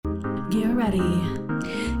Get ready.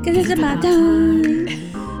 Cause it's about time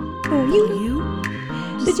for you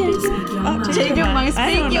to change your mind. Change your mind.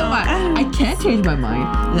 Speak your mind. I can't change my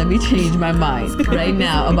mind. Let me change my mind right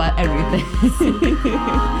now about everything.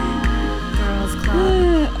 Girls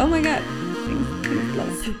Club. Oh my god.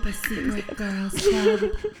 Super secret Girls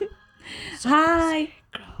Club. Hi.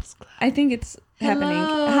 Girls Club. I think it's happening.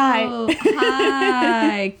 Hello.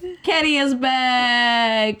 Hi. Kenny is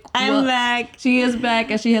back. I'm back. She is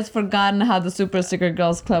back and she has forgotten how the Super Secret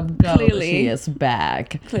Girls Club goes. Clearly. She is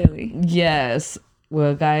back. Clearly. Yes.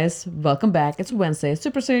 Well, guys, welcome back. It's Wednesday.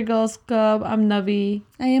 Super Secret Girls Club. I'm Navi.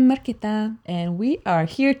 I am Marquita. And we are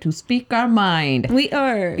here to speak our mind. We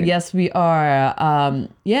are. Yes, we are.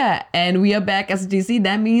 Yeah, and we are back as DC.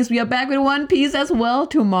 That means we are back with One Piece as well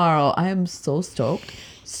tomorrow. I am so stoked.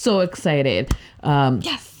 So excited.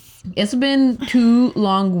 Yes. It's been 2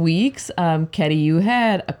 long weeks. Ketty, you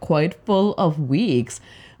had a quite full of weeks.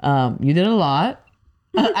 You did a lot.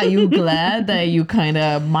 Are you glad that you kind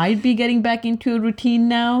of might be getting back into a routine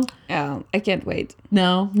now? I can't wait.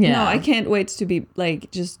 No? Yeah. No, I can't wait to be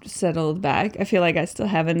like just settled back. I feel like I still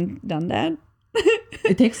haven't done that.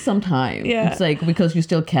 It takes some time. Yeah. It's like because you're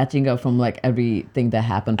still catching up from like everything that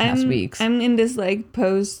happened past weeks. I'm in this like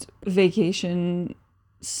post vacation.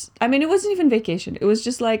 I mean, it wasn't even vacation. It was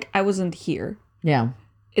just like I wasn't here. Yeah.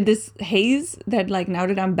 In this haze that like now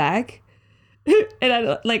that I'm back,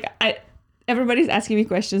 and everybody's asking me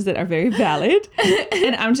questions that are very valid,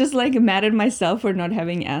 and I'm just like mad at myself for not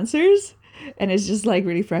having answers, and it's just like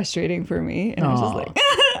really frustrating for me. And I'm just like,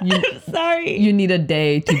 sorry. You need a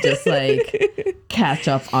day to just like catch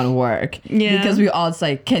up on work. Yeah. Because we all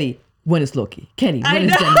say, Kenny, when is Loki? Kenny, when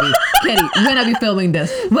is Gen V? Kenny, when are we filming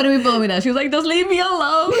this? When are we filming that? She was like, just leave me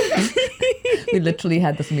alone. We literally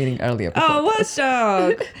had this meeting earlier. Oh, what's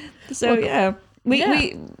up? So yeah.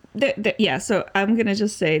 So I'm gonna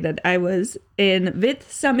just say that I was in Vid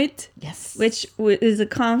Summit, Yes. which is a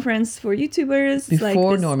conference for YouTubers.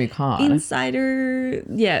 Before this NormieCon. Insider,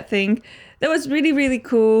 thing. That was really, really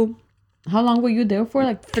cool. How long were you there for?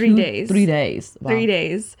 Like 3 days. 3 days. Wow. 3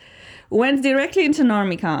 days. Went directly into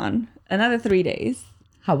NormieCon. Another 3 days.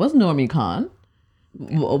 How was NormieCon?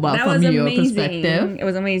 Well, That from was your amazing. perspective. It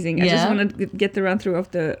was amazing. I Yeah. just want to get the run through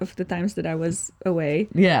of the times that I was away.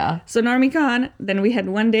 Yeah. So NormieCon, then we had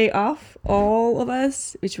 1 day off, all of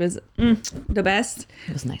us, which was the best.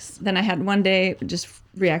 It was nice. Then I had 1 day just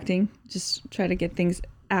reacting, just try to get things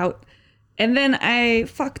out. And then I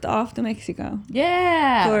fucked off to Mexico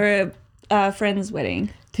Yeah. for a friend's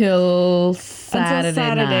wedding. Till Saturday Until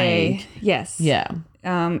Saturday. night. Yes. Yeah.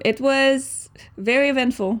 It was very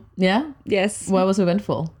eventful. Yeah? Yes. What was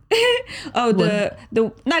eventful? Oh, the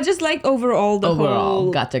not just like overall the Overall.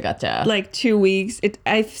 whole Gotcha. like 2 weeks.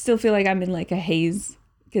 I still feel like I'm in like a haze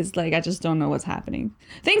because like I just don't know what's happening.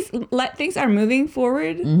 Things are moving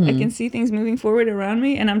forward. Mm-hmm. I can see things moving forward around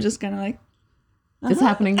me, and I'm just kind of like, It's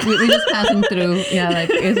happening. We're just passing through. Yeah, like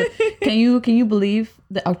can you believe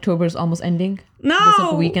that October is almost ending? no, There's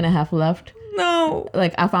like a week and a half left. no.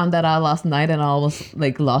 Like I found that out last night and I almost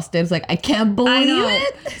like lost it. It's like I can't believe I know.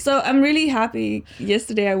 it. So I'm really happy.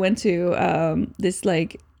 Yesterday I went to this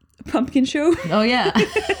like pumpkin show. Oh yeah.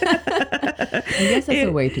 I guess that's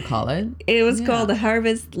a way to call it. It was called the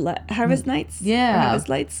Harvest Nights. Yeah. Or Harvest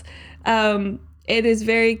Lights. It is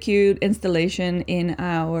very cute installation in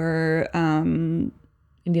our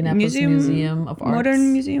Indianapolis Museum of Art.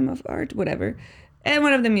 Modern Museum of Art, whatever. And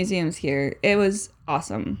one of the museums here. It was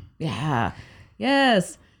awesome. Yeah.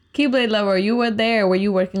 Yes. Keyblade lover, you were there. Were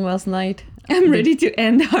you working last night? I'm ready to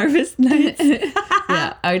end Harvest Nights.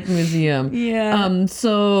 Yeah, art museum. Yeah.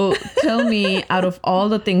 So tell me, out of all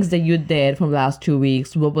the things that you did from the last 2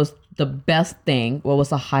 weeks, what was the best thing? What was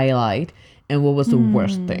the highlight? And what was the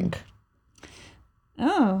worst thing?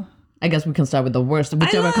 Oh. I guess we can start with the worst,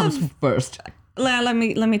 whichever comes first. Let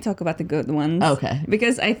me talk about the good ones. Okay.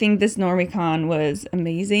 Because I think this NormieCon was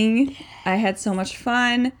amazing. I had so much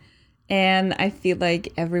fun. And I feel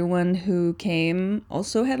like everyone who came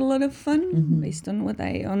also had a lot of fun, based on what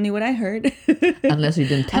I heard. Unless you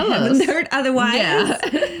didn't tell I us. haven't heard otherwise. Yeah.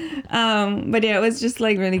 But yeah, it was just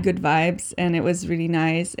like really good vibes, and it was really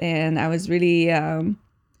nice. And I was really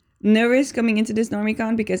nervous coming into this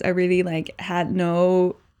NormieCon because I really like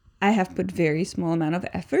I have put very small amount of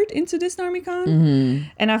effort into this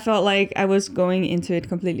NormieCon, and I felt like I was going into it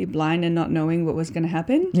completely blind and not knowing what was going to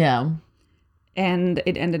happen. Yeah. And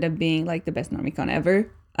it ended up being like the best NormieCon ever.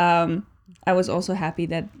 I was also happy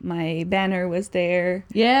that my banner was there.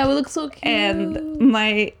 Yeah, we look so cute. And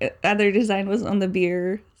my other design was on the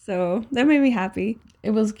beer. So that made me happy.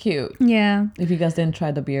 It was cute. Yeah. If you guys didn't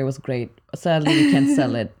try the beer, it was great. sadly you can't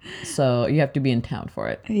sell it, so you have to be in town for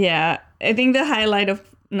it. Yeah, I think the highlight of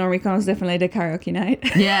NormieCon is definitely the karaoke night.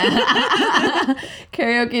 Yeah.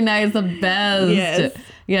 Karaoke night is the best. Yes.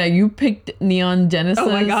 Yeah, you picked Neon Genesis Oh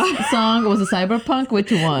my God. song. Was it Cyberpunk? Which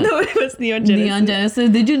one? No, it was Neon Genesis. Neon Genesis.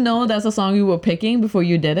 Did you know that's a song you were picking before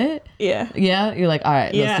you did it? Yeah. Yeah? You're like, all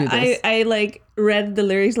right, let's do this. I like read the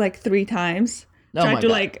lyrics like 3 times. Oh my Tried to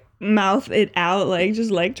God. like mouth it out, like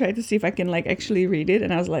just like try to see if I can like actually read it.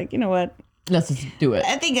 And I was like, you know what? Let's just do it.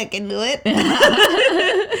 I think I can do it.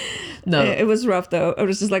 No. It was rough though. I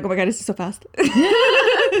was just like, oh my God, this is so fast.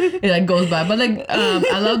 It like goes by. But like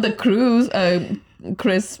I love the crews.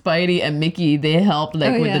 Chris, Spidey, and Mickey, they helped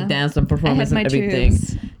like with the dance and performance and everything.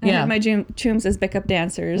 I had my chooms as backup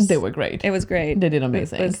dancers. They were great. It was great. They did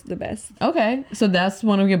amazing. It was the best. Okay, so that's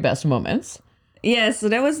one of your best moments. Yeah, so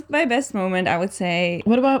that was my best moment, I would say.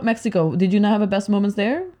 What about Mexico? Did you not have a best moments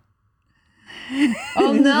there?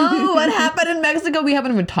 Oh no, what happened in Mexico? We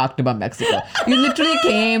haven't even talked about Mexico. You literally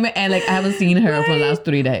came and like I haven't seen her for the last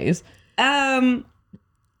 3 days.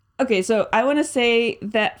 Okay, so I want to say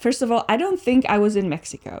that first of all, I don't think I was in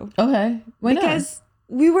Mexico. Okay, why not? Because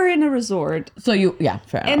we were in a resort. So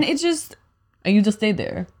fair And enough. And you just stayed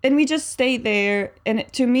there. And we just stayed there. And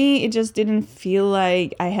to me, it just didn't feel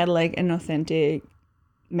like I had like an authentic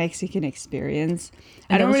Mexican experience.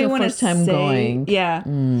 And I don't that was really your want to first time say, going. Yeah.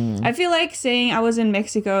 I feel like saying I was in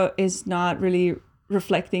Mexico is not really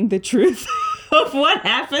reflecting the truth of what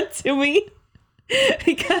happened to me.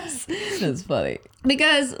 Because That's funny.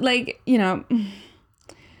 Because, like, you know,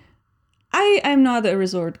 I'm not a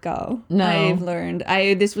resort gal. No. I've learned.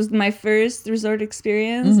 This was my first resort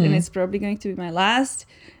experience, and it's probably going to be my last.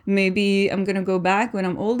 Maybe I'm going to go back when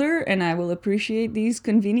I'm older, and I will appreciate these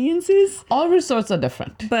conveniences. All resorts are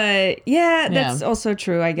different. But, yeah, that's also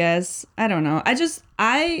true, I guess. I don't know.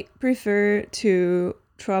 I prefer to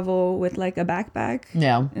travel with, like, a backpack.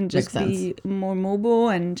 Yeah, And just makes be more mobile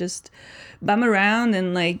and just bum around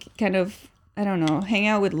and, like, kind of, I don't know, hang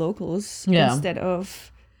out with locals instead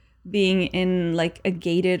of being in like a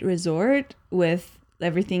gated resort with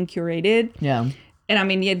everything curated. Yeah. And I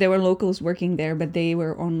mean, there were locals working there, but they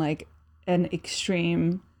were on like an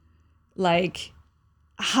extreme, like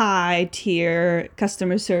high tier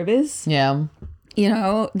customer service. Yeah. You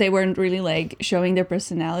know, they weren't really like showing their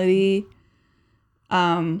personality.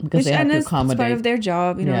 Because they have to It's part accommodate. of their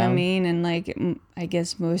job, you know what I Yeah. mean? And like, I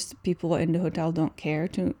guess most people in the hotel don't care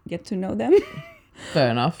to get to know them. Fair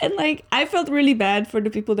enough. And like, I felt really bad for the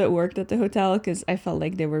people that worked at the hotel because I felt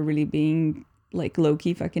like they were really being like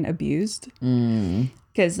low-key fucking abused.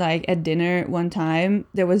 Because like at dinner one time,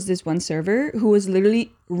 there was this one server who was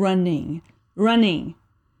literally running.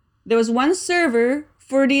 There was one server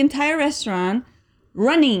for the entire restaurant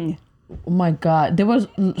running. Oh my God. There was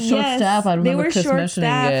short staff. I remember they were Chris mentioning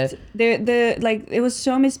short-staffed. it. Like it was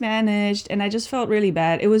so mismanaged, and I just felt really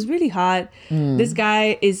bad. It was really hot. This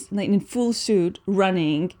guy is like in full suit,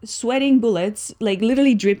 running, sweating bullets, like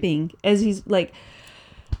literally dripping as he's like.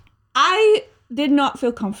 I did not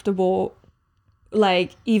feel comfortable.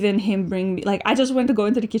 Like even him bring me, like I just went to go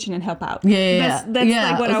into the kitchen and help out. That's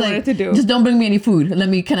like what I wanted to do. Just don't bring me any food.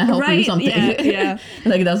 Can I help you with something? Yeah.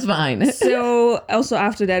 Like that's fine. So also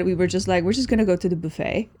after that, we were just like, we're just gonna go to the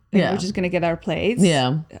buffet. Like, we're just gonna get our plates.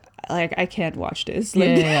 Yeah. Like I can't watch this.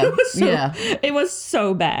 Like, Yeah. It was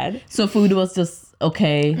so bad. So food was just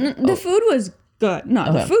okay. The food was good.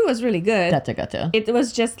 No, the food was really good. Gotcha. It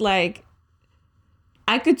was just like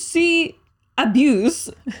I could see abuse.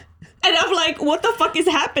 And I'm like, what the fuck is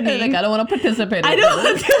happening? Like, I don't want to participate. I don't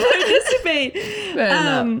want to participate. Fair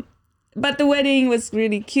enough. But the wedding was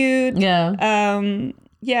really cute. Yeah.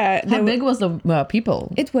 Yeah. How big was the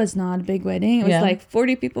people? It was not a big wedding. It was like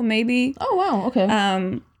 40 people maybe. Oh, wow. Okay.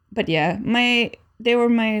 But yeah, they were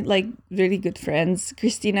my like really good friends.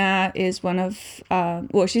 Christina is one of,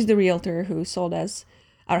 she's the realtor who sold us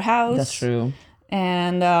our house. That's true.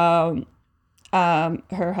 And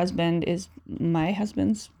her husband is my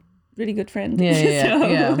husband's really good friend.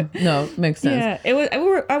 Yeah. No, makes sense. Yeah, it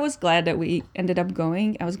was. I was glad that we ended up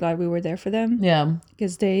going. I was glad we were there for them. Yeah,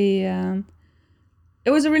 because they.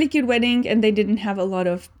 It was a really cute wedding, and they didn't have a lot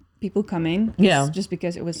of people coming. Yeah, just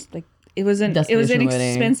because it was like it was an wedding.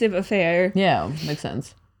 expensive affair. Yeah, makes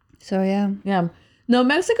sense. So yeah. Yeah. No,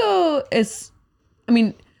 Mexico is. I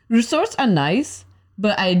mean, resorts are nice.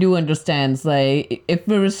 But I do understand, like, if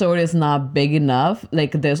the resort is not big enough,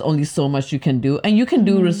 like, there's only so much you can do. And you can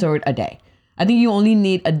do resort a day. I think you only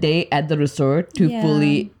need a day at the resort to Yeah.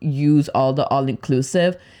 fully use all the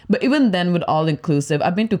all-inclusive. But even then with all-inclusive,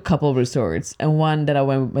 I've been to a couple resorts, and one that I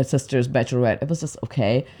went with my sister's bachelorette, it was just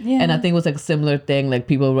okay. Yeah. And I think it was like a similar thing, like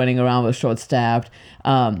people running around with short-staffed.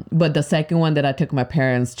 But the second one that I took my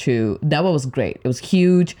parents to, that one was great. It was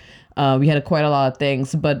huge. We had quite a lot of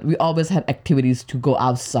things, but we always had activities to go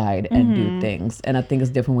outside and do things. And I think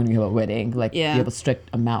it's different when you have a wedding. Like Yeah. you have a strict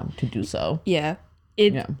amount to do so. Yeah.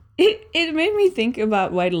 Yeah. It made me think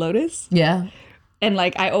about White Lotus. Yeah. And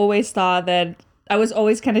like I always thought that I was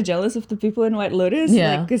always kind of jealous of the people in White Lotus.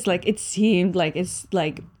 Yeah. Because like it seemed like it's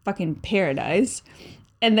like fucking paradise.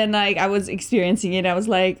 And then like I was experiencing it, I was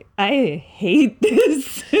like, I hate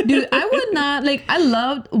this. Dude, I would not, like, I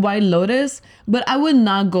loved White Lotus, but I would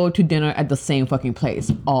not go to dinner at the same fucking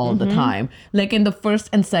place all the time. Like in the first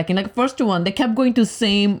and second, like first one, they kept going to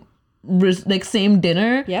same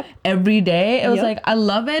dinner Yep. every day. It was Yep. like, I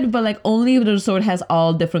love it, but like only if the resort has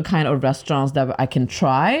all different kind of restaurants that I can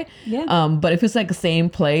try. Yeah. But if it's like the same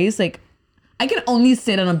place, like I can only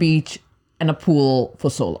sit on a beach and a pool for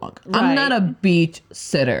so long. I'm Right. not a beach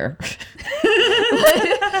sitter.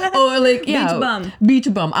 Or like, yeah. Beach bum.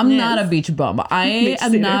 Beach bum. I'm Yes. not a beach bum. I Beach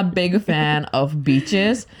am sitter. not a big fan of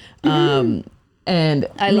beaches. And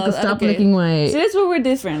I Nico, love stop okay. licking my... So that's where we're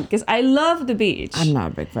different because I love the beach. I'm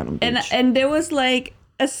not a big fan of beach. And there was like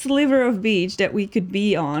a sliver of beach that we could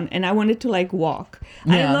be on, and I wanted to like walk.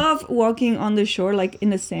 Yeah. I love walking on the shore, like in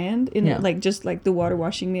the sand, Yeah. like just like the water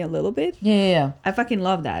washing me a little bit. yeah. I fucking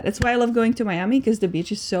love that. That's why I love going to Miami because the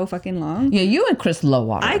beach is so fucking long. Yeah, you and Chris love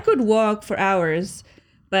water. I could walk for hours,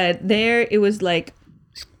 but there it was like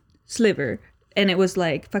sliver, and it was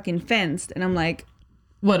like fucking fenced, and I'm like,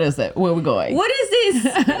 What is it? Where are we going? what is this?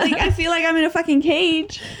 Like I feel like I'm in a fucking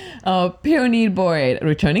cage. Pyramid Board,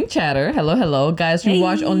 returning chatter. Hello, hello. Guys, we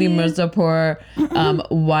watch only Mirzapur.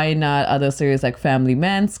 Why not other series like Family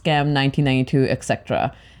Man, Scam, 1992,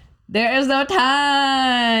 etc.? There is no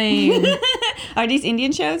time. Are these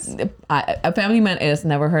Indian shows? A Family Man is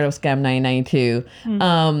never heard of Scam 1992.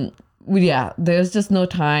 Yeah, there's just no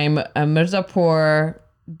time. Mirzapur,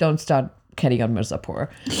 don't start kidding on Mirzapur.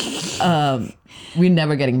 We're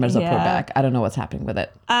never getting Mirzapur Yeah. back. I don't know what's happening with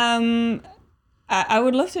it. I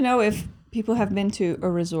would love to know if people have been to a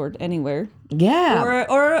resort anywhere, Yeah.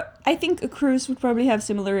 or I think a cruise would probably have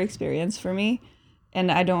similar experience for me,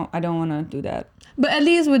 and I don't want to do that. But at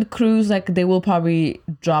least with cruise, like they will probably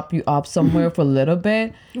drop you off somewhere for a little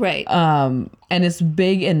bit. Right. And it's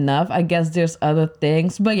big enough. I guess there's other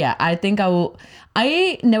things. But yeah, I think I will.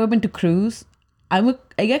 I never been to cruise. I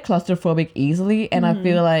get claustrophobic easily, and I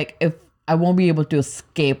feel like if I won't be able to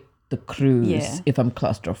escape the cruise Yeah. if I'm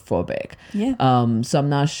claustrophobic. Yeah. So I'm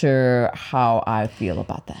not sure how I feel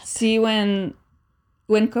about that. See, when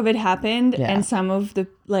COVID happened Yeah. and some of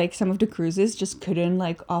the cruises just couldn't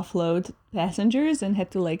like offload passengers and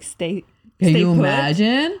had to like stay Can you put,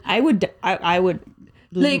 imagine? I would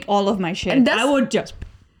leave Like, all of my shit. and that's- I would just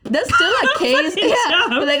That's still a case. Yeah.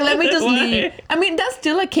 But like, let me just Why? leave. I mean, that's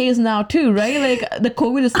still a case now too, right? Like the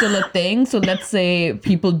COVID is still a thing. So let's say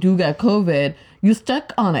people do get COVID, you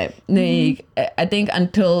stuck on it. Like, I think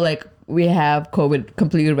until like we have COVID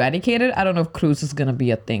completely eradicated, I don't know if cruise is gonna be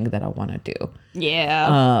a thing that I want to do.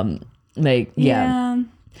 yeah.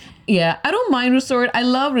 Yeah, I don't mind resort. I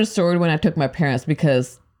love resort when I took my parents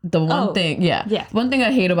because the one Oh, thing, yeah. one thing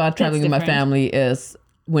I hate about traveling with my different. family is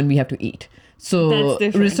when we have to eat. So That's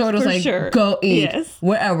different, resort was for like, sure. go eat Yes.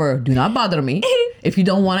 wherever. Do not bother me. If you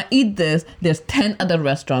don't want to eat this, there's 10 other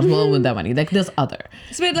restaurants. Well, with that money, like there's other.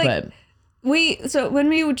 So, like, when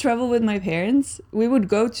we would travel with my parents, we would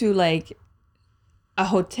go to like a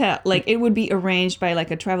hotel. Like it would be arranged by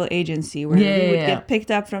like a travel agency where we would get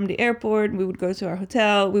picked up from the airport. We would go to our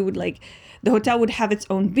hotel. We would like the hotel would have its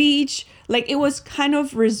own beach. Like it was kind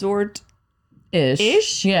of resort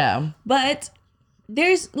ish. Yeah. but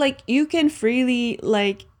there's like you can freely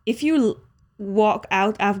like if you walk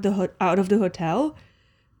out of the hotel,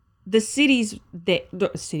 the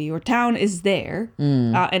city or town is there,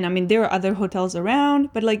 and I mean there are other hotels around,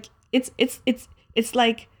 but like it's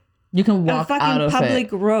like You can a walk fucking out of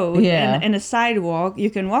public it. road Yeah. and a sidewalk. You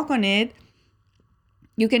can walk on it.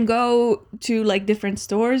 You can go to like different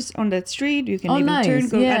stores on that street. You can Oh, even nice. turn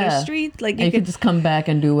go Yeah. other street. Like And you could just come back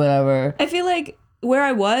and do whatever. I feel like where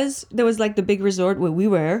I was, there was like the big resort where we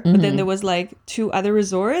were, but then there was like 2 other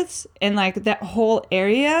resorts, and like that whole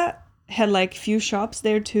area had like few shops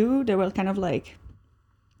there too. They were kind of like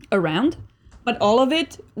around, but all of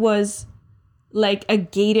it was like a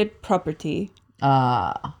gated property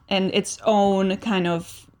and its own kind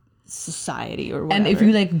of society or whatever. And if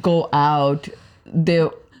you like go out,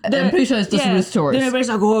 I'm pretty sure it's just resorts. Then everybody's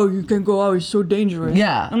like, oh, you can go out, it's so dangerous.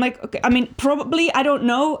 Yeah. I'm like, okay, I mean, probably, I don't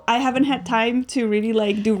know. I haven't had time to really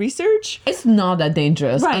like do research. It's not that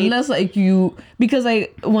dangerous. Right. Unless like because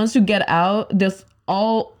like once you get out, there's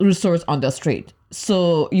all resorts on the street.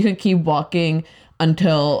 So you can keep walking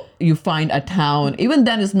until you find a town. Even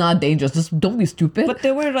then it's not dangerous. Just don't be stupid. But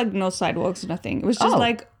there were like no sidewalks, nothing. It was just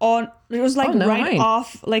right mind.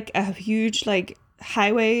 off like a huge like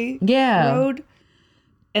highway Yeah. road.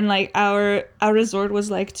 And like our resort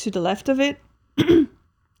was like to the left of it.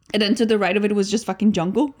 And then to the right of it was just fucking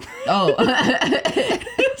jungle. Oh.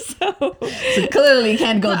 So Clearly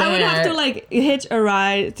can't go there. I would have to like hitch a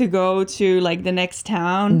ride to go to like the next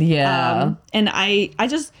town. Yeah. And I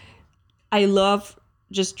love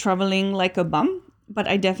just traveling like a bum, but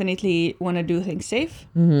I definitely want to do things safe.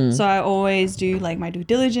 Mm-hmm. So I always do like my due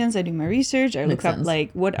diligence. I do my research. I look up sense.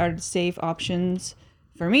 like what are the safe options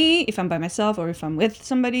for me if I'm by myself or if I'm with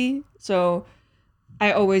somebody. So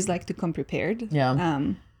I always like to come prepared. Yeah.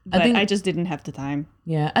 But think- I just didn't have the time.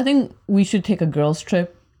 Yeah, I think we should take a girls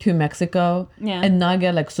trip to Mexico and not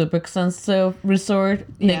get like super expensive resort,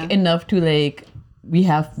 like enough to like we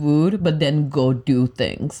have food, but then go do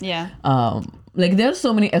things. Yeah. Like there's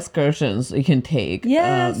so many excursions you can take.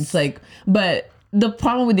 Yes. It's like, but the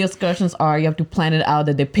problem with the excursions are you have to plan it out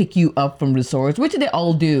that they pick you up from resorts, which they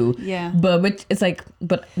all do. Yeah. But it's like,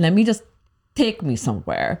 but let me just take me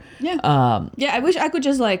somewhere. Yeah. Yeah. I wish I could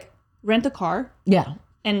just like rent a car Yeah.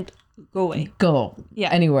 and go away. Go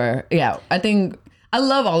anywhere. Yeah, I think I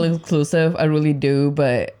love all inclusive. I really do,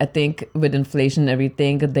 but I think with inflation and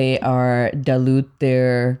everything, they are dilute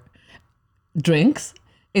their drinks.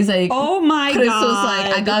 It's like Oh my Chris god! was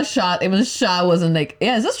like, I got shot. Even shot wasn't like,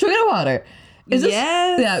 yeah, it's just sugar water. It's just,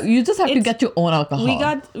 Yes. yeah, you just have to get your own alcohol.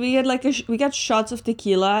 We had like we got shots of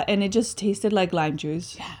tequila and it just tasted like lime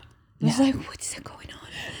juice. Yeah. I was like, what's going on?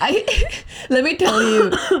 Let me tell you,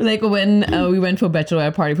 like when we went for a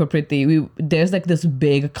bachelorette party for Priti, there's like this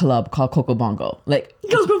big club called Coco Bongo, like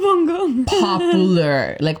Coco Bongo.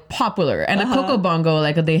 popular. And a Coco Bongo,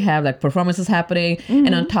 like they have like performances happening,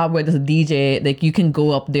 and on top where there's a DJ, like you can go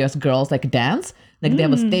up there as girls like dance. Like they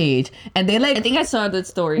have a stage, and they like. I think I saw that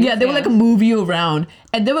story. Yeah, they would like move you around,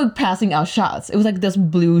 and they were passing out shots. It was like this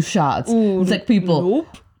blue shots. It's like people.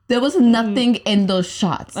 Nope. There was nothing in those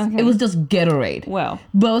shots. Okay. It was just Gatorade. Well.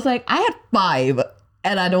 But I was like, I had 5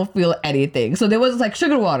 and I don't feel anything. So there was like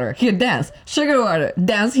sugar water, here dance, sugar water,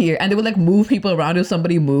 dance here. And they would like move people around. If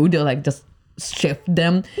somebody moved, they'll like just shift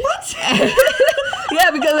them. What?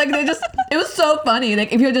 Yeah, because like it was so funny.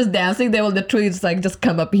 Like if you're just dancing, they will literally just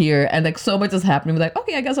come up here and like so much is happening. We're like,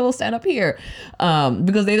 okay, I guess I will stand up here.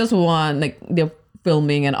 Because they just want like they're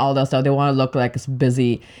filming and all that stuff. They want to look like it's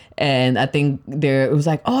busy. And I think it was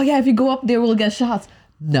like, oh yeah, if you go up there, we'll get shots.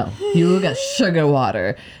 No, you will get sugar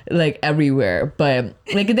water like everywhere. But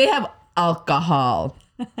like they have alcohol,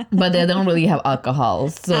 but they don't really have alcohol.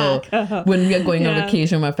 So when we are going on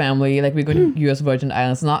vacation with my family, like we're going to US Virgin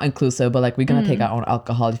Islands, not inclusive, but like we're going to take our own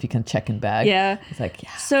alcohol if you can check in bag. Yeah. It's like,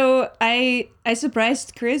 yeah. So I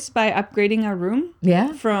surprised Chris by upgrading our room.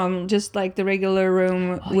 Yeah. From just like the regular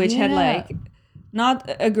room, which had like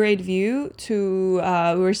not a great view to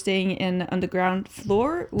we were staying on the ground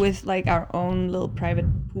floor with like our own little private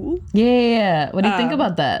pool. Yeah. What do you think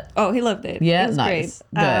about that? Oh, he loved it. Yeah, It was nice.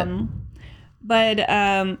 great. Good. But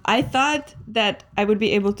I thought that I would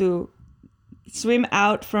be able to swim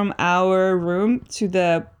out from our room to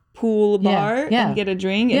the pool bar and get a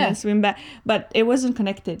drink and then swim back. But it wasn't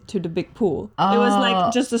connected to the big pool. It was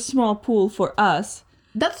like just a small pool for us.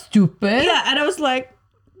 That's stupid. Yeah, and I was like,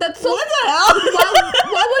 that's so what the hell?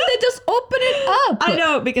 why would they just open it up? I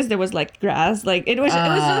know, because there was like grass. Like it was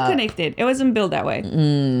not connected. It wasn't built that way.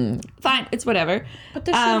 Fine, it's whatever. But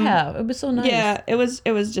they should have. It was so nice. Yeah, it was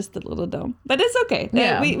just a little dumb. But it's okay.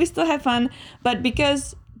 Yeah. We still had fun. But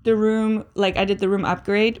because the room, like I did the room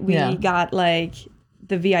upgrade, we got like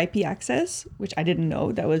the VIP access, which I didn't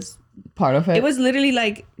know that was part of it. It was literally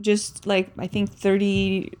like just like I think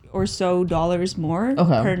 $30 or so more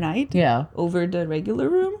per night. Yeah. Over the regular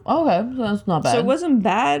room. Okay, so that's not bad. So it wasn't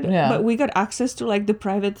bad. Yeah. But we got access to like the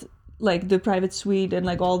private suite and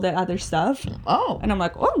like all the other stuff. Oh. And I'm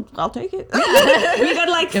like, oh, I'll take it. We got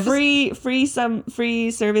like free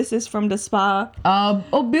services from the spa.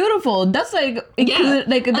 Oh, beautiful. That's like included.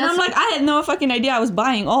 Like, and I'm like, I had no fucking idea I was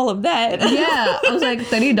buying all of that. Yeah, I was like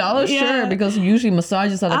 $30, sure, because usually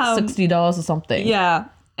massages are like $60 or something. Yeah.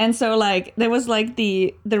 And so like there was like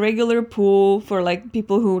the regular pool for like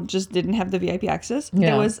people who just didn't have the VIP access.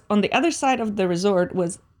 Yeah. There was on the other side of the resort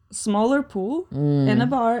was smaller pool and a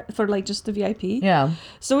bar for like just the VIP. Yeah.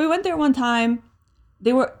 So we went there one time.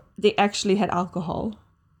 They actually had alcohol.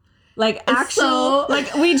 Like actual, so-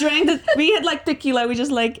 like we drank we had like tequila. We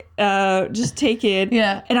just take it.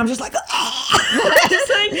 Yeah. And I'm just like, just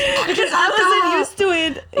like because I wasn't used to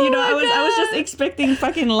it. You know, I was just expecting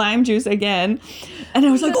fucking lime juice again, and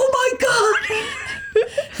I was like, oh my god.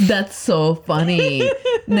 That's so funny.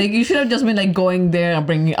 Like you should have just been like going there and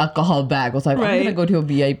bringing alcohol back. I was like, I'm Right. gonna go to a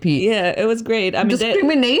VIP. Yeah, it was great. I mean,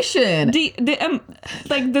 Discrimination.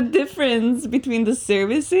 like the difference between the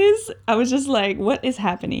services, I was just like, what is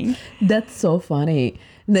happening? That's so funny.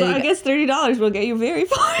 So Like, I guess $30 will get you very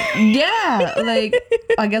far. yeah, like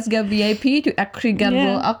I guess get VIP to actually get a Yeah.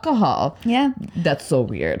 little alcohol. Yeah. That's so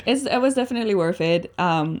weird. It was definitely worth it.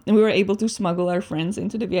 And we were able to smuggle our friends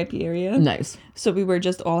into the VIP area. Nice. So we were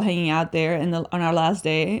just all hanging out there on our last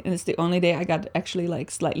day. And it's the only day I got actually like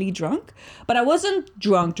slightly drunk. But I wasn't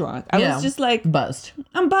drunk. I was just like, buzzed.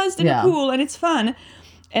 I'm buzzed and Yeah. cool and it's fun.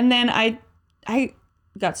 And then I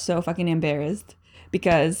got so fucking embarrassed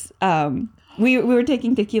because we were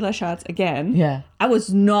taking tequila shots again. Yeah. I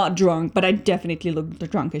was not drunk, but I definitely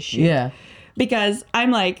looked drunk as shit. Yeah. Because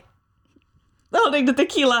I'm like holding the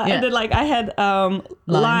tequila Yeah. and then like I had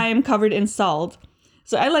lime covered in salt.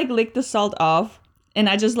 So I like licked the salt off and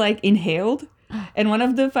I just like inhaled. And one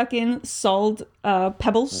of the fucking salt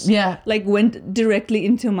pebbles Yeah. like went directly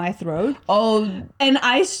into my throat. Oh, And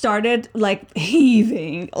I started like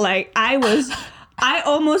heaving. Like I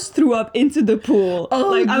almost threw up into the pool. oh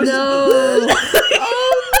like I was no. Oh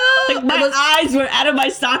no. like my eyes were out of my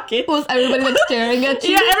socket. Was everybody like staring at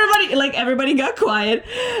you? Yeah, everybody got quiet.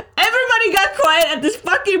 Everybody got quiet at this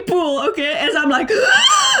fucking pool, okay? As I'm like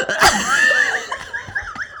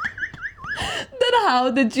Then how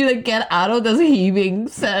did you like get out of this heaving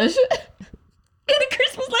sesh? and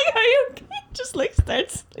Chris was like, "Are you okay?" Just like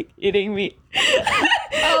starts like hitting me. Oh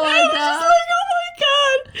my I was god. just like, "Oh my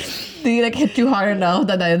god!" Did you like hit you hard enough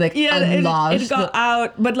that I like Yeah, unlodged? it got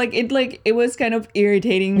out, but it was kind of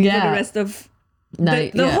irritating me for Yeah. the rest of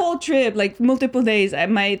Night, the yeah. whole trip, like multiple days.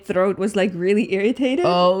 My throat was like really irritated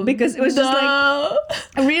because it was just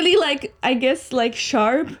like really like I guess like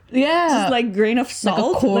sharp, yeah, just like grain of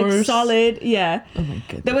salt, like coarse- solid, yeah. Oh my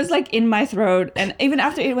goodness. That was like in my throat, and even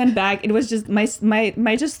after it went back, it was just my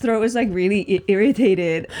just throat was like really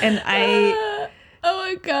irritated, and Oh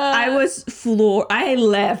my god. I was floored. I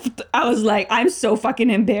left. I was like, I'm so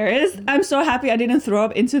fucking embarrassed. I'm so happy I didn't throw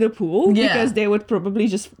up into the pool Yeah. because they would probably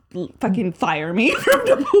just fucking fire me from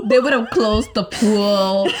the pool. They would have closed the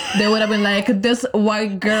pool. They would have been like, this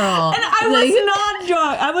white girl. And I was not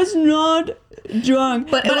drunk. I was not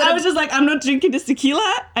drunk. But But it I would've- was just like, I'm not drinking this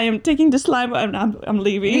tequila. I am taking this lime. I'm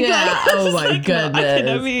leaving. Yeah. Like, I was Oh just my like, no, I cannot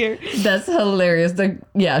goodness. be here. That's hilarious. The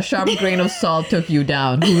sharp grain of salt took you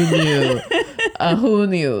down. Who knew? Who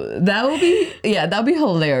knew? That'd be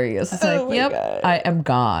hilarious. It's Oh like, my yep, God. I am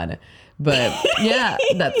gone. But yeah,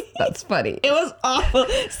 that's funny. It was awful.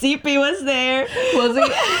 CP was there. Was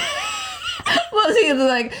he? Was he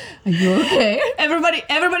like, are you okay?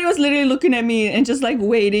 Everybody was literally looking at me and just like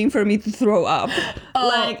waiting for me to throw up.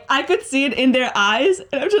 Like I could see it in their eyes,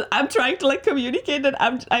 and I'm trying to like communicate that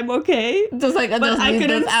I'm okay, Just like, but I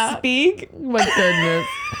couldn't out. speak. My goodness.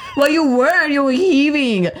 Well, you were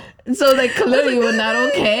heaving. So like clearly you were not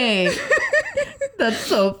okay. That's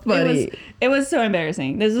so funny. It was so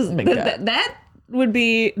embarrassing. This is my God. that would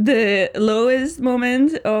be the lowest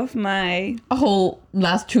moment of my A whole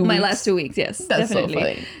last 2 weeks. last 2 weeks. Yes, That's so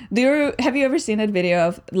definitely. funny. Have you ever seen that video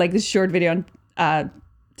of like this short video on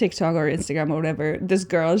TikTok or Instagram or whatever? This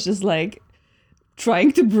girl is just like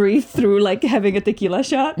trying to breathe through like having a tequila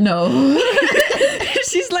shot. No.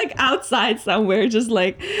 She's like outside somewhere, just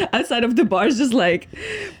like outside of the bars, just like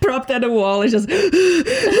propped at a wall and just.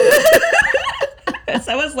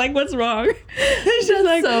 So I was like, "What's wrong?" She's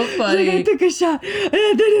like, so funny. She's like, I took a shot and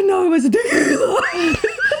I didn't know it was a tequila.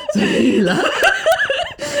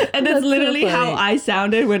 And that's so literally how funny. I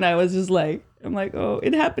sounded when I was just like, I'm like, "Oh,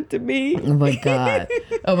 it happened to me." Oh my god.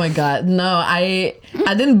 Oh my god. No, I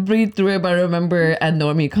didn't breathe through it, but I remember at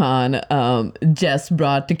NormieCon, Jess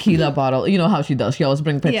brought tequila bottle. You know how she does. She always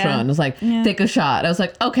bring Patron. Yeah. It was like, Yeah. take a shot. I was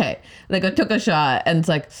like, okay. Like I took a shot and it's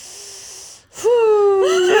like,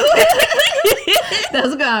 whew.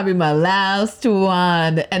 That's gonna be my last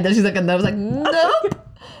one. And then she's like, and I was like, nope.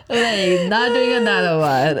 Like, not doing another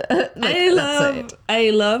one. Like, I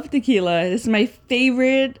love tequila. It's my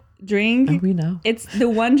favorite drink. we know. It's the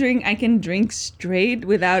one drink I can drink straight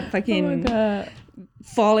without fucking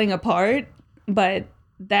falling apart. But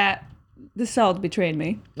the salt betrayed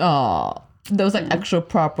me. Oh, there was like extra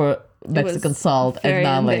proper It was Mexican salt and very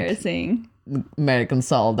not like embarrassing. American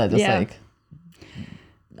salt that just Yeah. like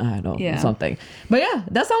I don't know Yeah. something. But yeah,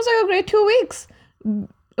 that sounds like a great 2 weeks.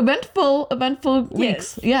 eventful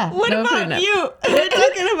weeks. Yeah. What they were pretty about nice. you? We're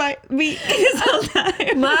talking about me this whole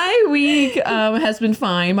time. My week has been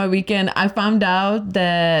fine. My weekend, I found out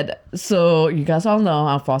that, so you guys all know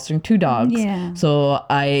I'm fostering 2 dogs. Yeah. So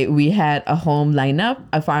we had a home lineup.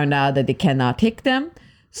 I found out that they cannot take them.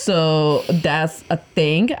 So that's a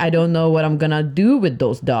thing. I don't know what I'm gonna do with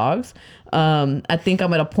those dogs. I think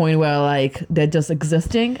I'm at a point where like they're just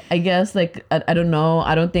existing, I guess. Like I don't know.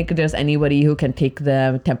 I don't think there's anybody who can take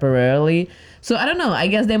them temporarily. So I don't know. I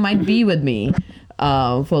guess they might be with me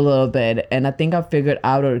for a little bit. And I think I've figured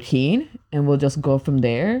out a routine and we'll just go from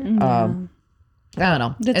there. I don't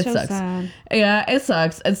know. That's it so sucks. sad. Yeah, it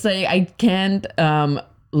sucks. It's like I can't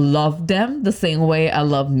love them the same way I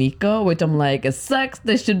love Nico, which I'm like, it sucks.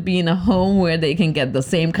 They should be in a home where they can get the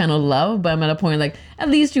same kind of love. But I'm at a point like, at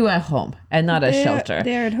least you're at home and not a shelter.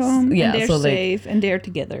 They're at home. Yeah, And they're so, like, safe and they're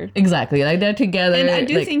together. Exactly. Like they're together. And I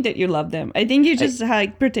do like, think that you love them. I think you're just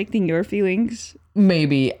like protecting your feelings.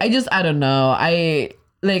 maybe. I don't know. I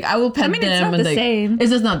will pet I mean, them. it's not and the like, same.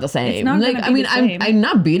 It's just not the same. It's not like, gonna I be mean, the same. I'm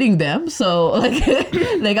not beating them. So like,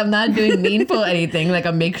 like I'm not doing meaningful anything. Like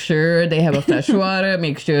I make sure they have a fresh water,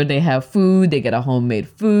 make sure they have food, they get a homemade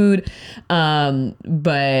food.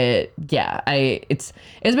 But yeah, it's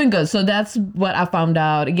been good. So that's what I found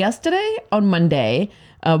out yesterday on Monday.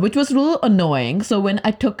 Which was a little annoying. So when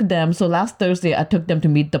I took them, so last Thursday, I took them to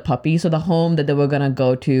meet the puppy. So the home that they were going to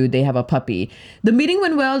go to, they have a puppy. The meeting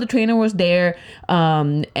went well. The trainer was there.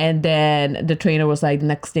 And then the trainer was like,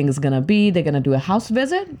 next thing is going to be, they're going to do a house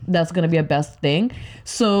visit. That's going to be a best thing.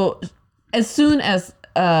 So as soon as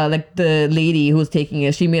like the lady who was taking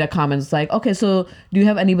it, she made a comment. It's like, okay, so do you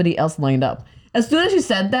have anybody else lined up? As soon as she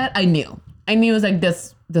said that, I knew it was like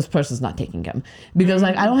this person's not taking him because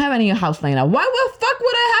like I don't have any house lined up. Why the fuck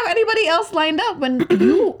would I have anybody else lined up when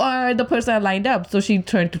you are the person I lined up? So she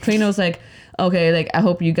turned to trainer, was like, okay, like I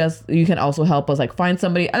hope you can also help us like find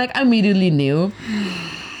somebody. Like I immediately knew.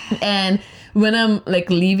 And when I'm like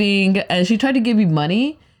leaving, and she tried to give me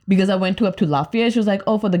money because I went up to Lafayette. She was like,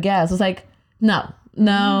 oh, for the gas. I was like, no.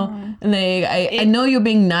 Like I know you're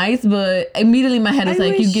being nice, but immediately my head is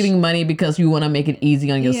like, you're giving money because you want to make it easy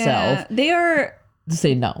on yourself. Yeah, they are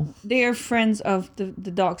Say no. They are friends of the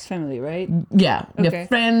dog's family, right? Yeah, Okay. they're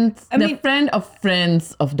friends. They're friend of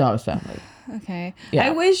friends of dog's family. Okay. Yeah.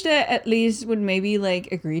 I wish that at least would maybe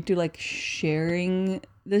like agree to like sharing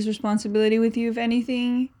this responsibility with you, if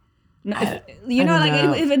anything. No, if, you know, don't like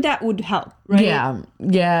know. if that would help, right? Yeah,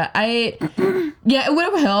 it would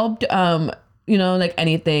have helped. You know, like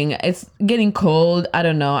anything. It's getting cold. I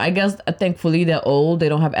don't know. I guess thankfully they're old. They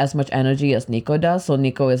don't have as much energy as Nico does. So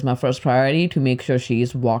Nico is my first priority to make sure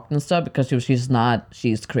she's walked and stuff, because if she's not,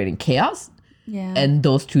 she's creating chaos. Yeah. And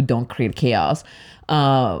those two don't create chaos.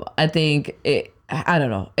 I think I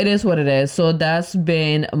don't know. It is what it is. So that's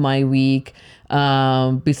been my week.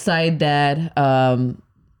 Beside that,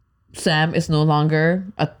 Sam is no longer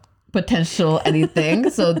a potential anything.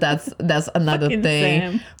 So that's another Fucking thing.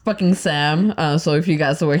 Sam. Fucking Sam. So if you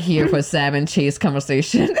guys were here for Sam and Chase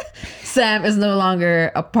conversation, Sam is no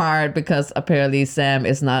longer a part because apparently Sam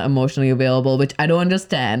is not emotionally available, which I don't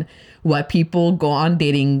understand why people go on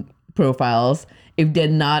dating profiles if they're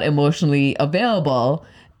not emotionally available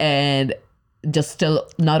and just still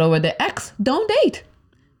not over their ex. Don't date.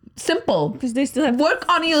 Simple. Because they still have Work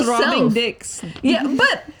on throbbing yourself. dicks. Yeah,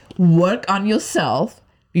 but work on yourself.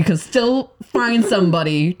 You can still find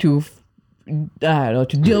somebody to, I don't know,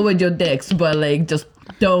 to deal with your dicks, but like just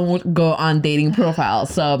don't go on dating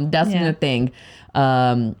profiles. So that's Yeah. the thing.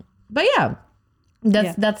 But yeah.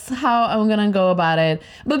 That's how I'm gonna go about it.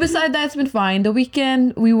 But besides that, it's been fine. The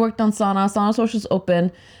weekend we worked on sauna. Sauna Social's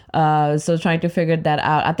open. So trying to figure that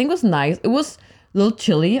out. I think it was nice. It was a little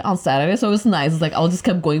chilly on Saturday, so it was nice. It's like I just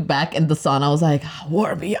kept going back in the sauna. I was like,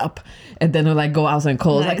 warm me up. And then we like go outside and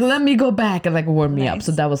cold. Nice. Like, let me go back and like warm me up. Nice.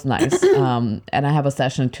 So that was nice. And I have a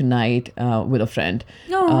session tonight with a friend.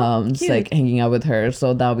 Just cute. like hanging out with her.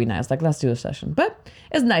 So that'll be nice. Like, let's do a session. But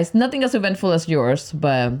it's nice. Nothing as eventful as yours,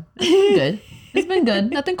 but it's been good. It's been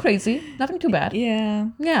good. Nothing crazy. Nothing too bad. Yeah.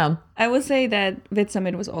 Yeah. I would say that Vid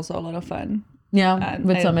Summit was also a lot of fun. Yeah.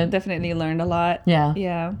 With I Summit. definitely learned a lot. Yeah.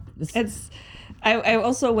 Yeah. I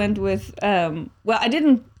also went with well, I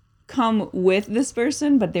didn't come with this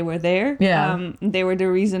person, but they were there. Yeah. They were the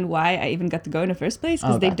reason why I even got to go in the first place,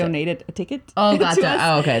 because they gotcha. donated a ticket. Oh, to gotcha. us.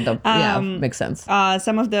 Oh, okay. Makes sense.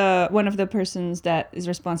 One of the persons that is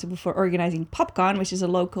responsible for organizing PopCon, which is a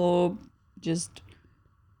local just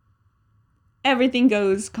everything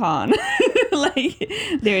goes con. Like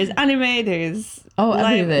there is anime, there is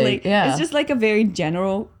everything. Yeah. it's just like a very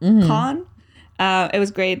general con. It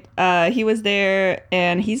was great. He was there,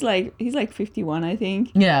 and he's like 51, I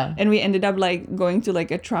think. Yeah. And we ended up like going to like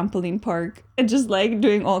a trampoline park and just like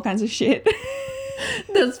doing all kinds of shit.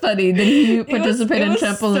 That's funny. Did he participate in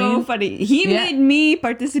trampoline? So funny. He made me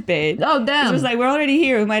participate. Oh, damn. He was like, we're already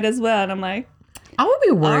here. We might as well. And I'm like, I would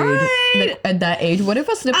be worried Alright. like, at that age. What if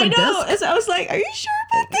I slip a I disc? know. So I was like, are you sure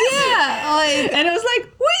about this? Yeah. Like, And I was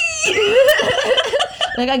like,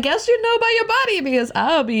 wait. like, I guess you know about your body because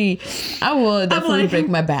I will definitely like, break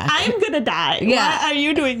my back. I'm going to die. Yeah. Why are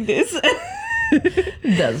you doing this?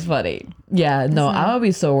 That's funny. Yeah, no, I would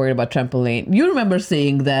be so worried about trampoline. You remember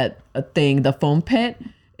seeing that thing, the foam pit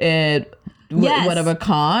at Yes. whatever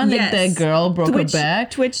con? Like Yes. that girl broke her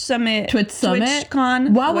back. Twitch Summit. TwitchCon.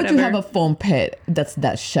 Con. Why would you have a foam pit that's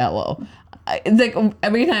that shallow? Like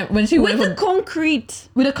every time when she went with for, the concrete?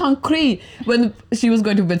 with a concrete, when she was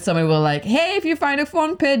going to visit someone, we were like, hey, if you find a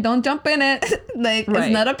foam pit, don't jump in it. Like, Right.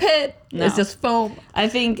 it's not a pit. No. It's just foam. I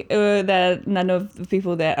think that none of the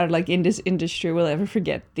people that are like in this industry will ever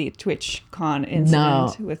forget the Twitch Con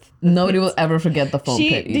incident with the Nobody pits. will ever forget the foam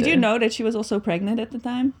pit either. Did you know that she was also pregnant at the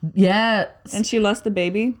time? Yeah. And she lost the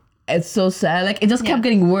baby? It's so sad. Like, it just kept Yeah.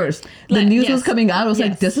 getting worse. The Like, news was yes. coming out. I was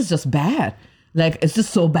like, Yes. this is just bad. Like, it's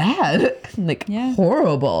just so bad. Like, Yeah.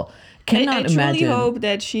 horrible. Cannot I truly imagine. hope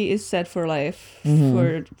that she is set for life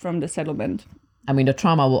from the settlement. I mean, the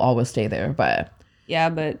trauma will always stay there, but Yeah,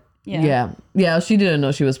 but yeah. yeah, she didn't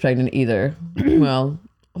know she was pregnant either. Well,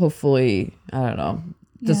 hopefully, I don't know.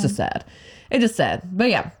 This is sad. It's just sad, but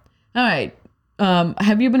yeah. All right.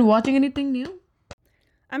 Have you been watching anything new?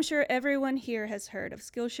 I'm sure everyone here has heard of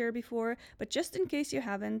Skillshare before, but just in case you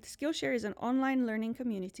haven't, Skillshare is an online learning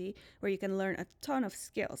community where you can learn a ton of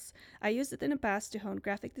skills. I used it in the past to hone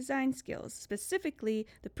graphic design skills, specifically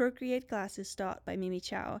the Procreate classes taught by Mimi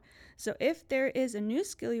Chow. So if there is a new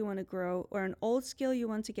skill you want to grow or an old skill you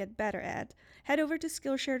want to get better at, head over to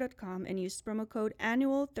Skillshare.com and use promo code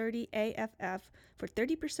annual30AFF for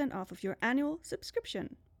 30% off of your annual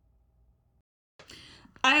subscription.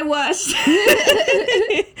 I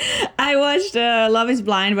watched Love is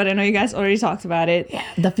Blind, but I know you guys already talked about it.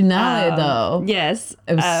 The finale, though. Yes.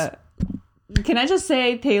 It was- Can I just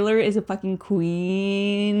say Taylor is a fucking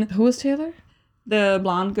queen? Who was Taylor? The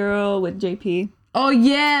blonde girl with JP. Oh,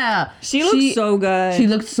 yeah. She looks so good. She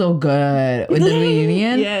looked so good with the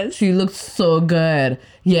reunion. Yes. She looked so good.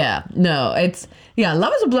 Yeah. No,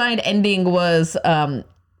 Love is Blind ending was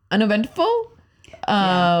uneventful.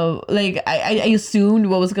 Like I assumed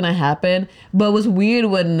what was gonna happen, but it was weird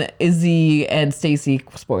when Izzy and Stacy,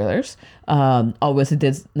 spoilers, obviously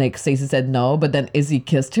did, like, Stacy said no, but then Izzy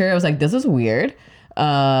kissed her. I was like, this is weird.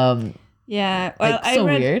 Yeah. Well, Like, so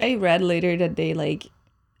weird. I read later that they like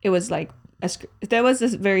it was like there was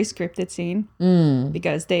this very scripted scene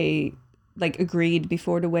because they like agreed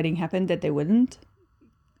before the wedding happened that they wouldn't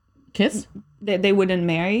Kiss? they wouldn't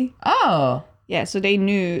marry. Oh, Yeah, so they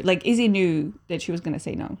knew, like, Izzy knew that she was gonna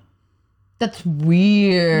say no. that's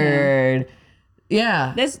weird.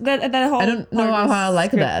 Yeah. That whole I don't know part was how I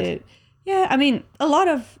like that. scripted. Yeah, I mean, a lot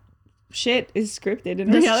of shit is scripted in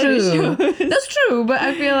That's reality true. shows. That's true, but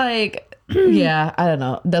I feel like, yeah, I don't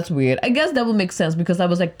know. That's weird. I guess that would make sense because I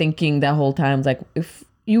was like thinking that whole time, like, if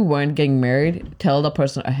you weren't getting married, tell the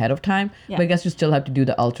person ahead of time. Yeah. But I guess you still have to do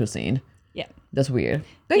the ultra scene. Yeah. That's weird.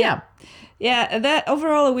 But yeah, Yeah, that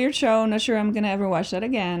overall a weird show. Not sure I'm gonna ever watch that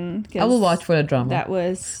again. 'Cause I will watch for the drama. That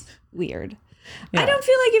was weird. Yeah. I don't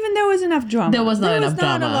feel like even there was enough drama. There was not enough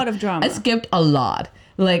not drama. a lot of drama. I skipped a lot.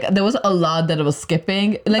 Like, there was a lot that I was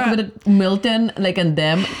skipping. Like, Bruh. with Milton, like, and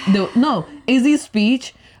them. Izzy's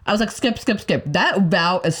speech, I was like, skip. That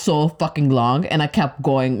vow is so fucking long. And I kept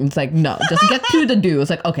going. It's like, no, just get to the do. It's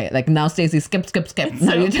like, okay, like, now Stacey, skip.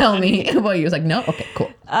 Now so you tell me what you was like, no? Okay, cool.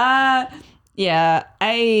 Yeah,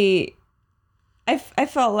 I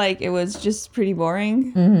felt like it was just pretty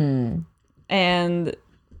boring. Mm-hmm. And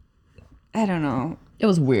I don't know. It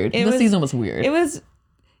was weird. This season was weird.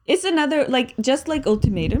 It's another, like, just like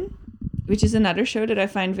Ultimatum, which is another show that I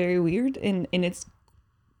find very weird in its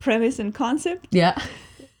premise and concept. Yeah.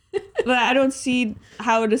 But I don't see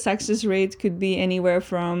how the success rate could be anywhere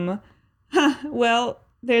from, well,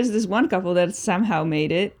 there's this one couple that somehow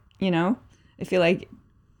made it, you know? I feel like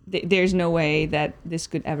there's no way that this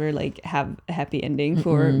could ever, like, have a happy ending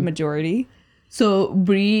for majority. So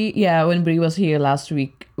Brie, when Brie was here last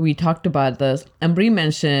week, we talked about this, and Brie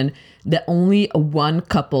mentioned that only one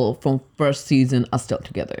couple from first season are still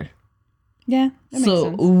together. Yeah, that makes So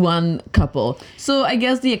sense. one couple. So I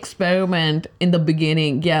guess the experiment in the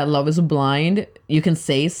beginning, Love is Blind. You can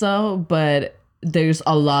say so, but there's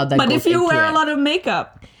a lot that. But goes if you into wear it. a lot of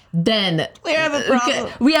makeup, then we have a problem.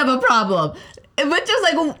 we have a problem. but just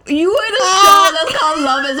like you were in a show that's called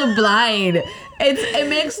Love Is a Blind. It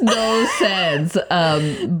makes no sense.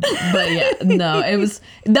 But yeah, no,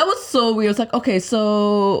 that was so weird. It's like, okay,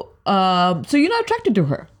 so you're not attracted to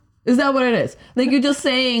her. Is that what it is? Like you're just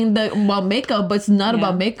saying that about makeup, but it's not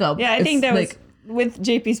about makeup. Yeah, I think it's there like, was with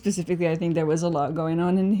JP specifically. I think there was a lot going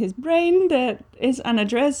on in his brain that is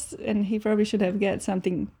unaddressed, and he probably should have get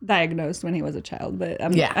something diagnosed when he was a child. But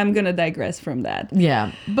I'm gonna digress from that.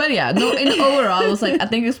 Yeah, but yeah, no. In overall, I was like, I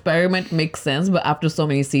think experiment makes sense, but after so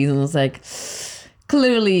many seasons, like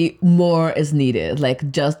clearly more is needed.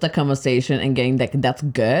 Like just the conversation and getting that's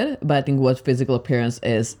good, but I think what physical appearance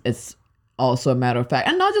is, it's also a matter of fact,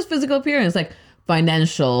 and not just physical appearance, like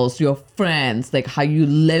financials, your friends, like how you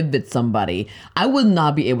live with somebody. I would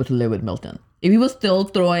not be able to live with Milton if he was still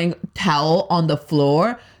throwing towel on the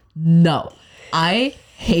floor. No, I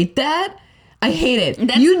hate that. I hate it.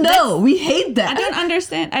 We hate that. I don't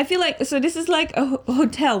understand. I feel like, so this is like a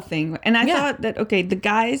hotel thing. And I thought that, okay, the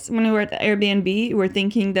guys, when we were at the Airbnb, were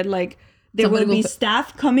thinking that like there will be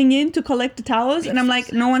staff coming in to collect the towels. And I'm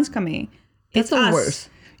like, no one's coming. It's the worst.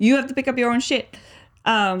 You have to pick up your own shit.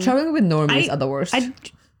 Traveling with normies are the worst.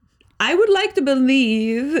 I would like to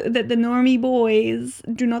believe that the normie boys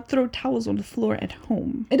do not throw towels on the floor at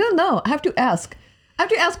home. I don't know. I have to ask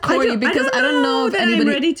Corey because I don't know if anybody... I'm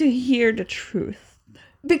ready to hear the truth.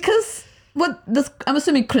 Because I'm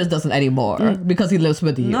assuming Chris doesn't anymore because he lives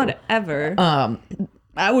with you. Not ever.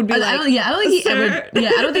 I would be I don't think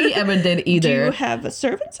he ever did either. Do you have a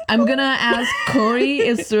servant? I'm gonna ask Corey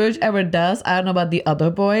if Serge ever does. I don't know about the other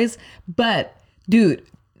boys, but dude,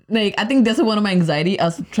 like I think that's one of my anxiety,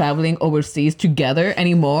 us traveling overseas together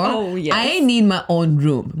anymore. Oh yes. I need my own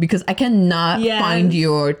room because I cannot find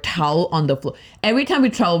your towel on the floor. Every time we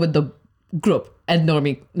travel with the group at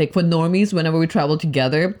Normie, like for normies, whenever we travel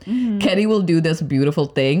together, Kelly will do this beautiful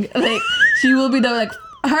thing. Like she will be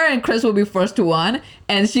her and Chris will be first to one,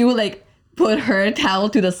 and she will like put her towel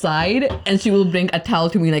to the side, and she will bring a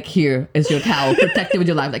towel to me like, here is your towel, protect it with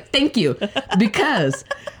your life. Like, thank you. Because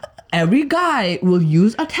every guy will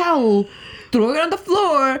use a towel, throw it on the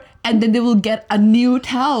floor, and then they will get a new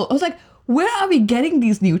towel. I was like, where are we getting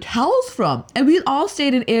these new towels from? And we all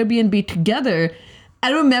stayed in Airbnb together.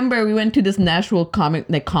 I remember we went to this Nashville con.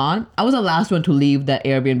 I was the last one to leave that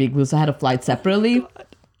Airbnb because I had a flight separately.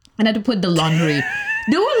 And I had to put the laundry.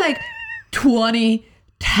 There were like 20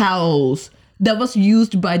 towels that was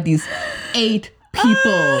used by these 8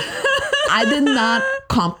 people. I did not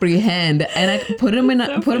comprehend, and I put them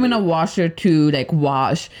in a washer to like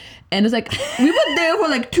wash. And it's like we were there for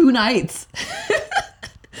like 2 nights.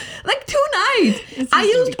 Like 2 nights. I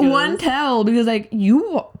used one towel because like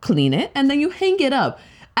you clean it and then you hang it up.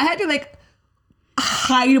 I had to like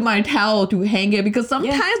hide my towel to hang it because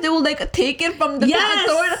sometimes they will like take it from the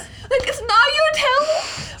towel. Like, it's not your towel.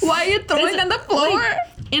 Why are you throwing it on the floor? Like,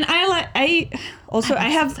 and I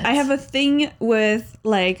have a thing with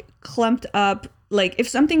like clumped up, like if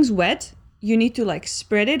something's wet, you need to like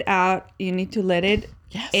spread it out. You need to let it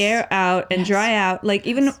air out and dry out. Like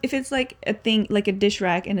even if it's like a thing, like a dish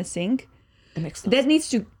rack in a sink, that needs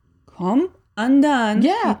to come undone.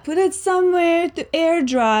 Yeah. You put it somewhere to air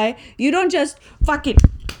dry. You don't just fucking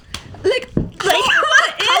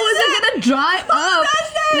how is it gonna dry up?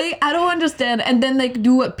 Like, I don't understand. And then like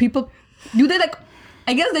do what people do, they like,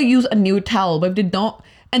 I guess they use a new towel, but if they don't,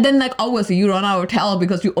 and then like obviously you run out of towel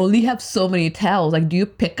because you only have so many towels. Like, do you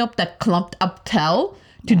pick up that clumped up towel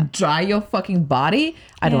to dry your fucking body?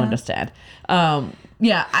 I don't understand.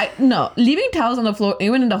 Leaving towels on the floor,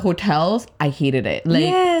 even in the hotels, I hated it.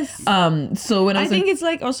 Like, so when I think it's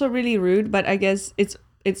like also really rude, but I guess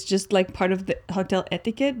it's just like part of the hotel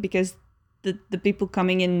etiquette because the people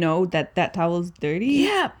coming in know that towel's dirty.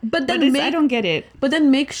 Yeah, but then I don't get it. But then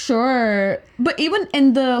make sure. But even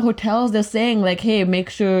in the hotels, they're saying like, hey, make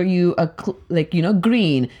sure you are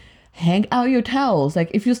green. Hang out your towels. Like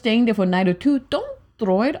if you're staying there for a night or 2, don't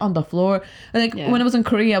throw it on the floor. Like when I was in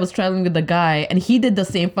Korea, I was traveling with the guy, and he did the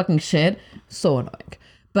same fucking shit. So annoying.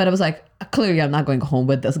 But I was like, clearly I'm not going home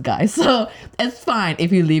with this guy, so it's fine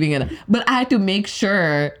if you're leaving it. But I had to make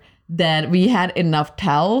sure that we had enough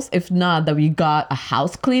towels. If not, that we got a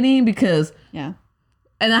house cleaning because and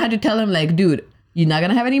I had to tell him like, dude, you're not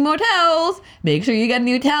gonna have any more towels. Make sure you get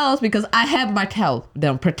new towels because I have my towel that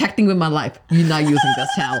I'm protecting with my life. You're not using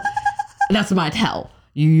this towel. That's my towel.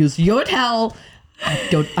 You use your towel. I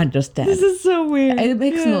don't understand. This is so weird. It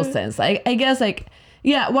makes no sense. I guess like,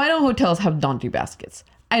 why don't hotels have laundry baskets?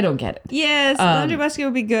 I don't get it. Yes, laundry basket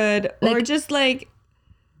would be good. Or just like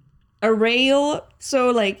a rail.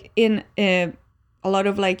 So like in a lot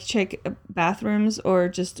of like Czech bathrooms or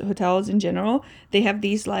just hotels in general, they have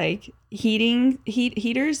these like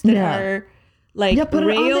heaters that are like put it on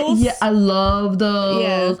rails. yeah, I love those.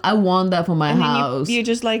 Yeah. I want that for my And then house. you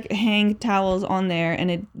just like hang towels on there and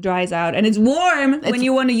it dries out and it's warm when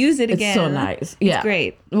you want to use it again. It's so nice. Yeah. It's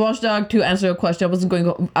great. Watchdog, to answer your question,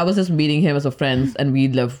 I was just meeting him as a friend and we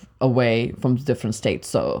live away from different states.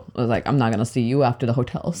 So I was like, I'm not going to see you after the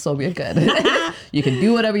hotel. So we're good. You can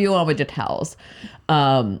do whatever you want with your towels.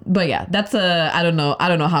 But yeah, that's I don't know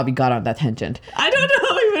how we got on that tangent. I don't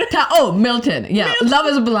know. Milton. Yeah. Love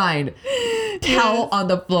is Blind. Towel on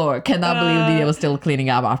the floor. Cannot believe Leah was still cleaning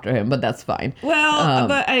up after him, but that's fine. Well,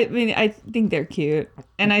 but I mean, I think they're cute.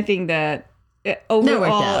 And I think that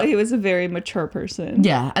overall, he was a very mature person.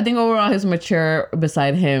 Yeah, I think overall he's mature.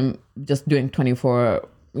 Beside him, just doing 24,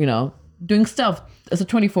 doing stuff as a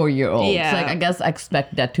 24-year-old. Yeah. So like, I guess I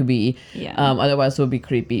expect that to be. Yeah. Otherwise, it would be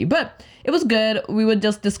creepy. But it was good. We were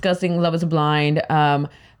just discussing Love is Blind.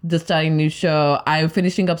 The starting new show. I'm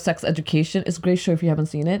finishing up Sex Education. It's a great show if you haven't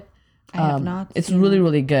seen it. I have not. It's really,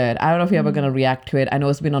 really good. I don't know if you're ever going to react to it. I know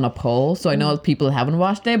it's been on a poll, so I know people haven't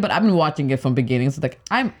watched it, but I've been watching it from beginning. So like,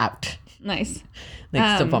 I'm out. Nice.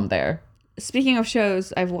 So from there. Speaking of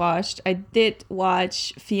shows I've watched, I did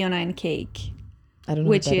watch Fiona and Cake, I don't know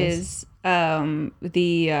which what that is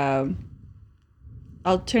the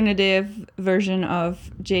alternative version of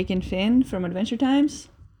Jake and Finn from Adventure Times.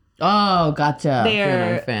 Oh, gotcha.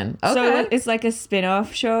 They're a fan. Okay. So it's like a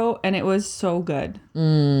spin-off show, and it was so good.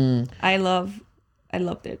 I loved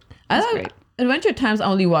it. It's great. Adventure Times. I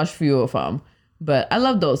only watched few of them, but I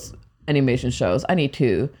love those animation shows. I need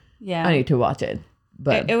to watch it.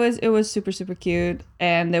 But it was super, super cute,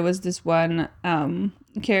 and there was this one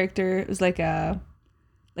character. It was like a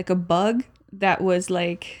bug that was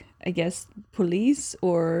like, I guess, police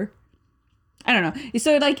or I don't know.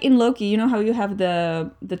 So like in Loki, you know how you have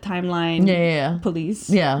the timeline police,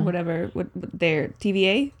 whatever, what their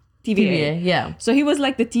TVA, yeah. So he was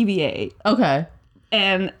like the TVA. Okay.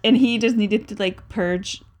 And he just needed to like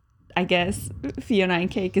purge, I guess, Fiona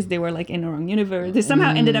and Kate because they were like in the wrong universe. They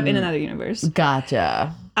somehow ended up in another universe.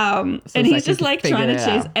 Gotcha. And he's just like trying to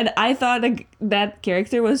chase. And I thought that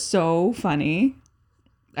character was so funny.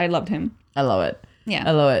 I loved him. I love it. Yeah.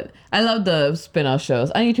 I love it. I love the spin-off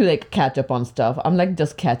shows. I need to like catch up on stuff. I'm like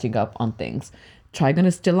just catching up on things. Trigun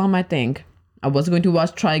is still on my thing. I was going to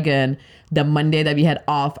watch Trigun the Monday that we had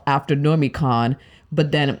off after NormieCon,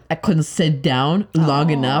 but then I couldn't sit down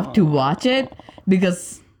long enough to watch it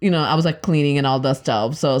because I was like cleaning and all that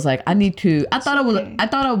stuff. So I was like, I thought I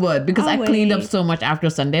would because I cleaned up so much after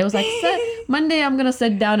Sunday. I was like, Monday I'm gonna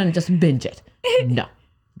sit down and just binge it. No,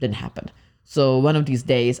 didn't happen. So one of these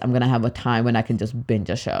days, I'm going to have a time when I can just binge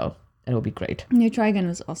a show. It'll be great. New Trigun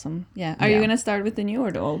was awesome. Yeah. Are you going to start with the new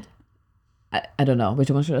or the old? I don't know.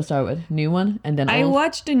 Which one should I start with? New one and then old? I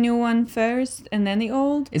watched the new one first and then the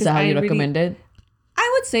old. Is that how you recommend it?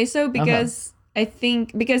 I would say so because I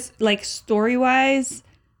think, like story-wise,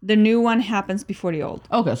 the new one happens before the old.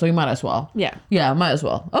 Okay, so you might as well. Yeah. Yeah, might as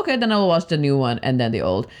well. Okay, then I will watch the new one and then the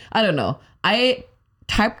old. I don't know. I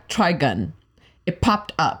typed Trigun. It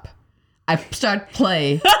popped up. I started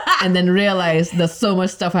play and then realized there's so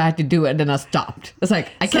much stuff I had to do and then I stopped. It's like,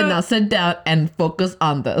 I cannot sit down and focus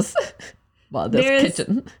on this while there's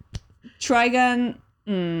kitchen. Trigun,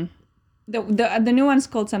 the new one's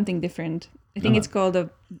called something different. I think it's called a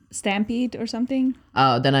Stampede or something.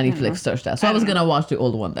 Oh, then I need to search that. So I was going to watch the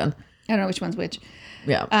old one then. I don't know which one's which.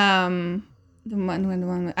 Yeah. The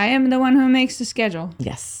one. I am the one who makes the schedule.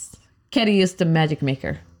 Yes. Katie is the magic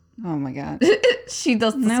maker. Oh my God. She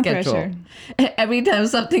does the schedule. Pressure. Every time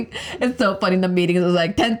something, it's so funny in the meetings, it's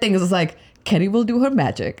like 10 things. It's like, Kenny will do her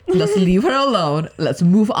magic. Let's leave her alone. Let's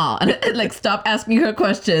move on. Like, stop asking her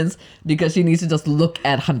questions because she needs to just look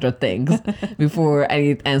at 100 things before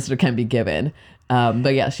any answer can be given.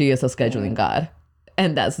 But yeah, she is a scheduling god.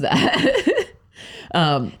 And that's that.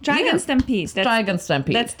 Trigun Stampede. Trigun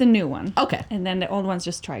Stampede. That's the new one. Okay. And then the old one's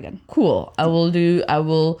just Trigun. Cool. I will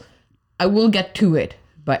get to it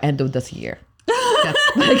by end of this year.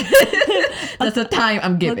 That's the time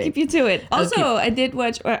I'm giving. I'll keep you to it. Also, I did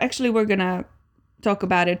watch, or actually we're gonna talk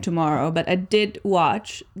about it tomorrow, but I did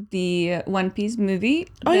watch the One Piece movie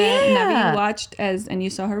that Navi watched and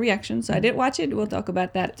you saw her reaction. So I did watch it. We'll talk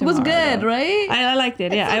about that tomorrow. It was good, right? I liked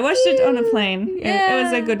it. Yeah, I watched it on a plane. Yeah. It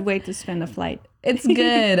was a good way to spend a flight. It's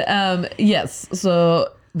good. Yes.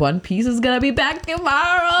 So One Piece is gonna be back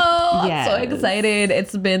tomorrow. Yes. I'm so excited.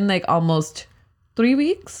 It's been like almost 3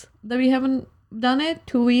 weeks that we haven't done it.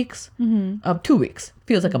 2 weeks. 2 weeks.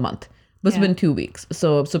 Feels like a month. But it's been 2 weeks.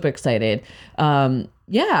 So I'm super excited.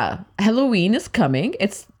 Yeah. Halloween is coming.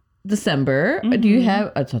 It's December. Do you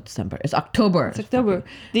have? It's not December. It's October. It's October.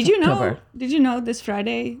 Did you know this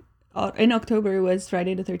Friday in October was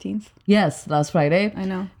Friday the 13th? Yes, last Friday. I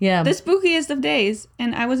know. Yeah. The spookiest of days,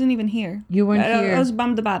 and I wasn't even here. You weren't here. I was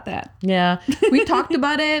bummed about that. Yeah. We talked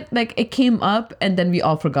about it. Like it came up, and then we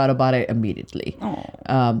all forgot about it immediately. Oh.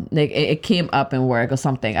 Like it came up in work or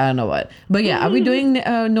something. I don't know what. But yeah, are we doing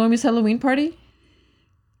Normie's Halloween party?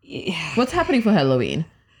 Yeah. What's happening for Halloween?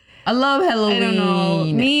 I love Halloween. I don't know.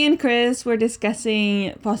 Me and Chris were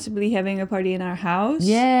discussing possibly having a party in our house.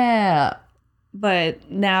 Yeah.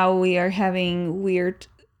 But now we are having weird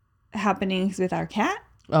happenings with our cat.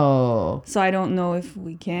 Oh. So I don't know if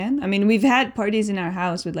we can. I mean, we've had parties in our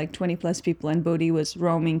house with like 20 plus people and Bodhi was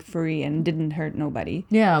roaming free and didn't hurt nobody.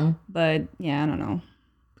 Yeah. But yeah, I don't know.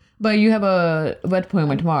 But you have a vet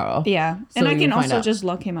appointment tomorrow. Yeah. So And I can you'll find also out. just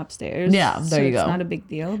lock him upstairs. Yeah, there you go. It's not a big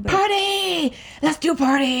deal. But Party! Let's do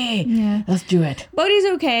party! Yeah. Let's do it. Bodhi's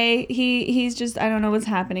okay. He's just, I don't know what's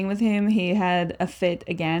happening with him. He had a fit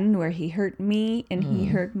again where he hurt me and he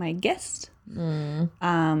hurt my guest. So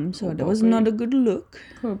that was not a good look.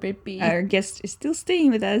 Poor baby. Our guest is still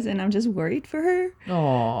staying with us and I'm just worried for her.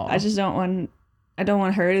 Oh. I don't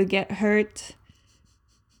want her to get hurt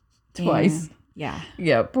Twice. Yeah.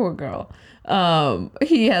 Yeah, poor girl.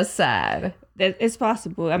 He has sad. It's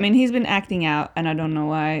possible. I mean, he's been acting out and I don't know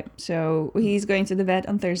why. So he's going to the vet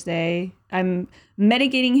on Thursday. I'm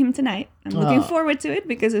medicating him tonight. I'm looking forward to it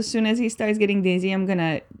because as soon as he starts getting dizzy, I'm going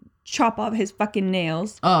to chop off his fucking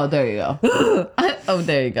nails. Oh, there you go. Oh,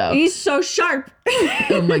 there you go. He's so sharp.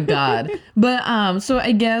 Oh my God. But so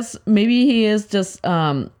I guess maybe he is just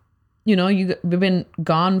we've been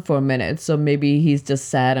gone for a minute, so maybe he's just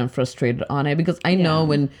sad and frustrated on it, because I know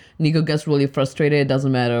when Nico gets really frustrated, it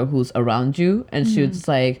doesn't matter who's around you, and she's just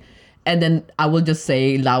like, and then I will just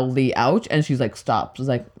say loudly ouch, and she's like stop. It's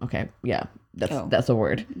like, okay, yeah, that's a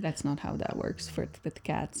word. That's not how that works with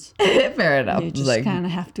cats. Fair enough. You just like, kind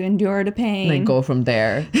of have to endure the pain. like go from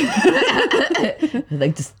there.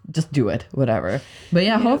 Like just do it, whatever. But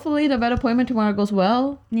yeah, hopefully the vet appointment tomorrow goes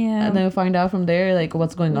well. Yeah. And then we'll find out from there like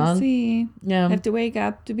what's going We'll on. see. Yeah. I have to wake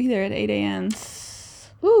up to be there at 8 a.m.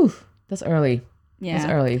 Whew, that's early. Yeah.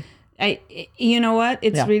 That's early. You know what?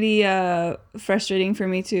 It's Yeah. really frustrating for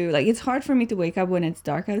me to, like, it's hard for me to wake up when it's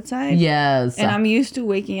dark outside. Yes. And I'm used to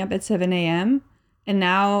waking up at 7 a.m. And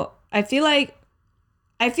now I feel like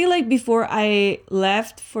before I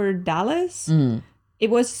left for Dallas, it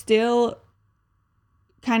was still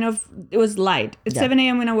it was light. At 7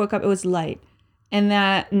 a.m. when I woke up, it was light. And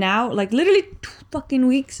now, like literally 2 fucking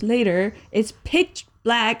weeks later, it's pitch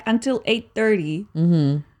black until 8:30.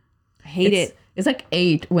 I hate it. It's like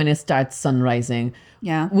 8 when it starts sun rising.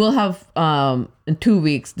 Yeah. We'll have in 2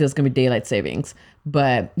 weeks there's gonna be daylight savings.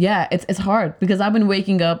 But yeah, it's hard because I've been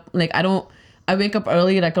waking up like I wake up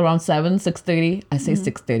early, like around 6:30. I say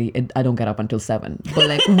 6:30. I don't get up until 7. But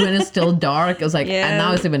like when it's still dark, it's like, and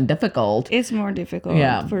now it's even difficult. It's more difficult,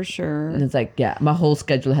 for sure. And it's like, yeah, my whole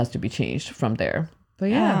schedule has to be changed from there.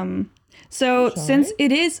 But yeah. So since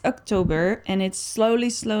it is October and it's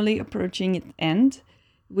slowly approaching its end,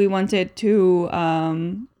 we wanted to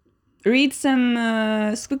read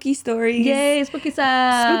some spooky stories. Yay, spooky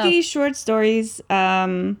stuff. Spooky short stories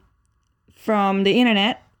from the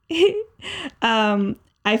internet.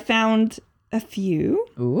 I found a few.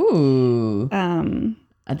 Ooh.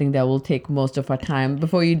 I think that will take most of our time.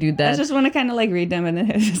 Before you do that, I just want to kind of like read them and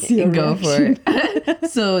then see your go reaction. for it.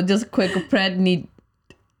 So just quick, Pred need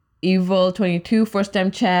Evil 22 first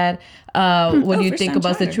time chat. What do you think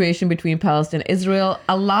about chatter. situation between Palestine and Israel?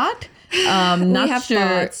 A lot. Not have sure.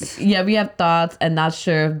 thoughts. Yeah, we have thoughts, and not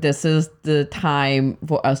sure if this is the time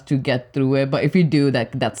for us to get through it. But if we do,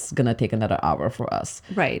 that's gonna take another hour for us.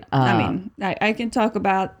 Right. I mean, I can talk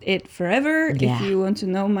about it forever. Yeah. If you want to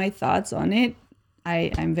know my thoughts on it,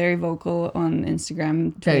 I'm very vocal on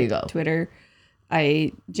Instagram, There you go. Twitter.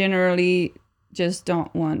 I generally just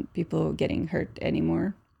don't want people getting hurt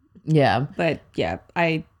anymore. Yeah. But yeah,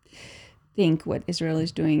 I think what Israel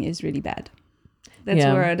is doing is really bad.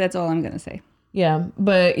 That's all I'm gonna say. Yeah,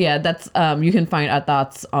 but yeah, that's you can find our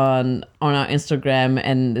thoughts on our Instagram,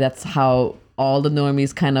 and that's how all the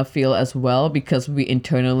normies kind of feel as well, because we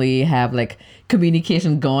internally have like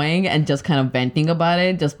communication going and just kind of venting about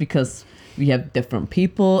it, just because we have different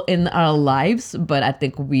people in our lives. But I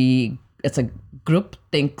think it's a group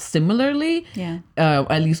think similarly. Yeah.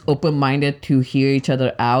 At least open-minded to hear each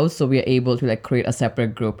other out, so we are able to like create a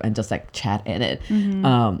separate group and just like chat in it.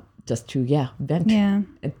 Just to vent. Yeah.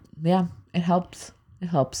 It helps. It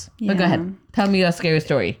helps. Yeah. But go ahead. Tell me a scary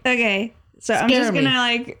story. Okay. So I'm Scare just me. gonna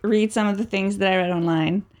like read some of the things that I read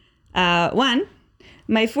online. One,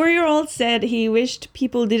 My 4-year-old said he wished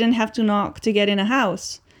people didn't have to knock to get in a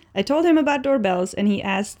house. I told him about doorbells, and he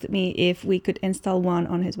asked me if we could install one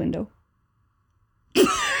on his window.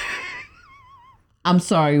 I'm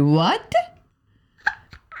sorry, what?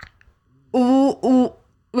 Ooh,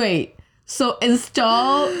 wait. So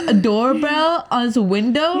install a doorbell on his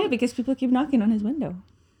window? Yeah, because people keep knocking on his window.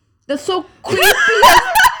 That's so creepy as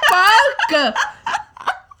fuck.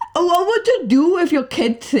 What would you do if your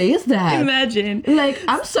kid says that? Imagine. Like,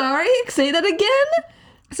 I'm sorry, say that again?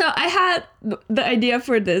 So I had the idea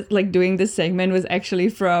for this, like doing this segment was actually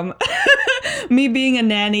from me being a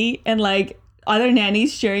nanny and like other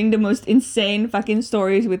nannies sharing the most insane fucking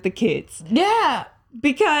stories with the kids. Yeah.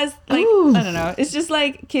 Because like, Ooh. I don't know, it's just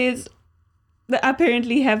like kids that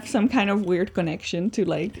apparently have some kind of weird connection to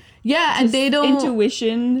like Yeah, and they don't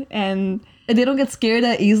intuition and they don't get scared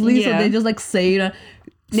that easily, so Yeah. they just like say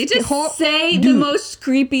they just say the Dude, most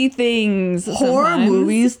creepy things. horror sometimes.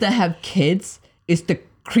 movies that have kids is the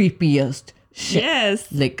creepiest shit. Yes.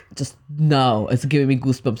 Like, just no, it's giving me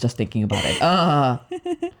goosebumps just thinking about it. God.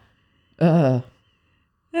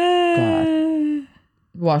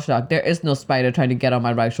 Watchdog, there is no spider trying to get on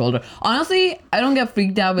my right shoulder. Honestly, I don't get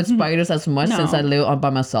freaked out with spiders as much since I live by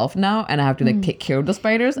myself now and I have to like take care of the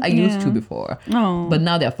spiders. I used to before. Oh. But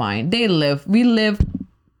now they're fine. We live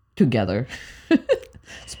together.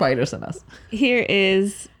 Spiders and us.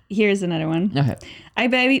 Here's another one. Okay. I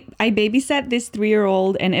babysat this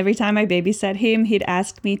 3-year-old, and every time I babysat him, he'd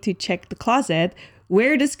ask me to check the closet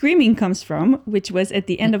where the screaming comes from, which was at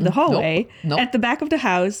the end of the hallway, Nope. at the back of the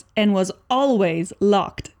house, and was always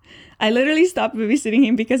locked. I literally stopped babysitting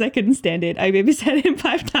him because I couldn't stand it. I babysat him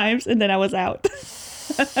 5 times, and then I was out.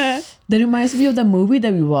 That reminds me of the movie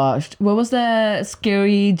that we watched. What was that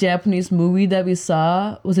scary Japanese movie that we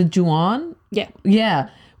saw? Was it Ju-on? Yeah. Yeah,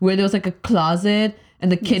 where there was like a closet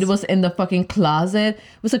and the kid was in the fucking closet.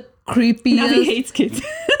 It was a creepy. Now he hates kids.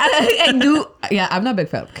 I do. Yeah, I'm not a big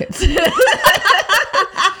fan of kids.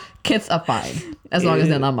 Kids are fine as long as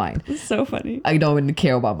they're not mine. It's so funny. I don't really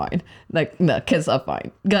care about mine. Like, no, kids are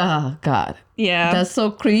fine. God. Yeah. That's so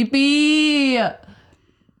creepy.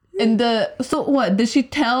 And so what? Did she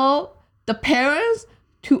tell the parents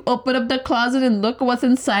to open up the closet and look what's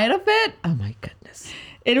inside of it? Oh my goodness.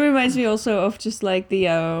 It reminds me also of just like the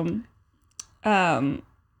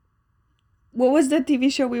what was that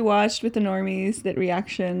TV show we watched with the normies? That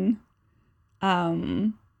reaction.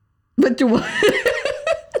 But you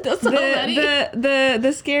That's so many.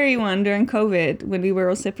 The scary one during COVID when we were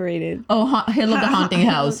all separated. Oh, Hill of the Haunting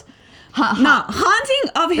House. No,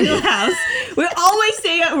 Haunting of Hill House. We always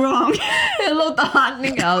say it wrong. Hill of the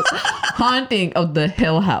Haunting House. Haunting of the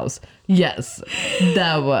Hill House. Yes,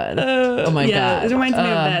 that one. Oh my god. It reminds me of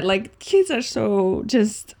that. Like kids are so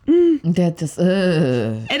just. That just.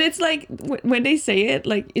 And it's like when they say it,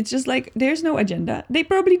 like it's just like there's no agenda. They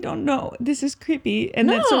probably don't know this is creepy, and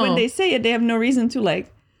then so when No. they say it, they have no reason to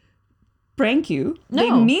like prank you. They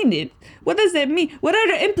No. mean it. What does that mean? What are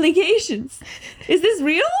the implications? Is this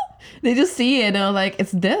real? They just see it and they're like,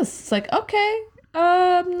 it's this. It's like, okay,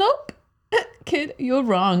 nope. Kid, you're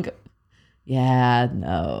wrong. Yeah,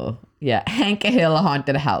 no. Yeah, Hank Hill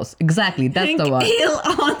Haunted House. Exactly, that's Hank the one. Hill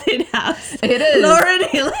Haunted House. It is. Lauren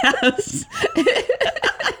Hill House.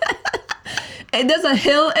 And there's a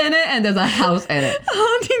hill in it and there's a house in it.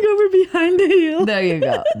 Haunting over behind the hill. There you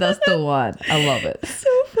go. That's the one. I love it. So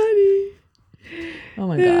funny. Oh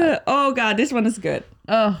my god. Oh god, this one is good.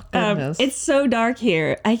 Oh goodness. It's so dark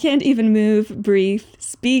here. I can't even move, breathe,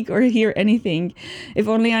 speak, or hear anything. If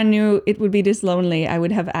only I knew it would be this lonely, I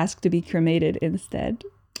would have asked to be cremated instead.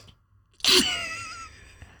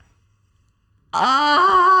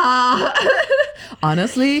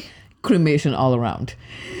 Honestly, cremation all around.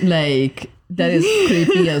 Like, that is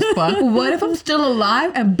creepy as fuck. What if I'm still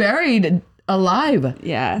alive and buried alive?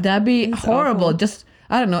 Yeah. That'd be It's horrible. awful. Just,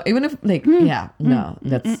 I don't know. Even if, like,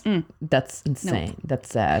 that's insane. That's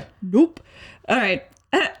sad. Nope. All right.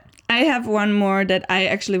 I have one more that I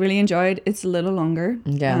actually really enjoyed. It's a little longer.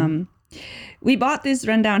 Yeah. We bought this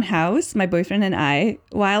rundown house, my boyfriend and I.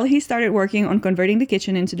 While he started working on converting the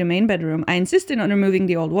kitchen into the main bedroom, I insisted on removing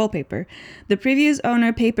the old wallpaper. The previous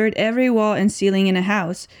owner papered every wall and ceiling in a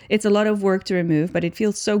house. It's a lot of work to remove, but it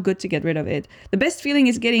feels so good to get rid of it. The best feeling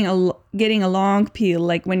is getting a long peel,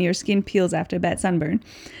 like when your skin peels after a bad sunburn.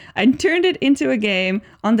 I turned it into a game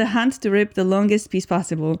on the hunt to rip the longest piece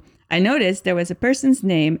possible. I noticed there was a person's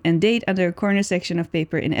name and date under a corner section of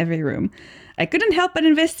paper in every room. I couldn't help but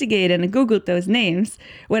investigate and Googled those names.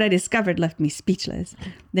 What I discovered left me speechless.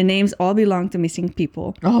 The names all belong to missing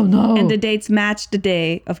people. Oh no. And the dates matched the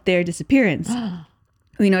day of their disappearance.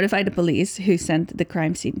 We notified the police, who sent the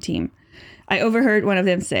crime scene team. I overheard one of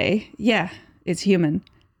them say, "Yeah, it's human."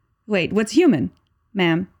 Wait, what's human?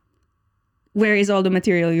 Ma'am, where is all the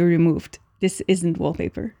material you removed? This isn't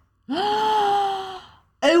wallpaper.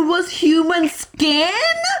 It was human skin?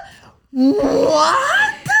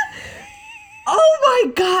 What? Oh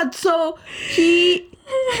my god. So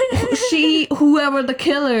whoever the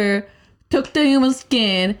killer took the human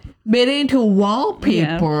skin, made it into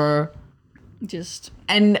wallpaper. Just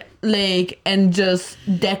And just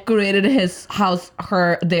decorated his house,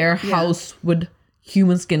 their house with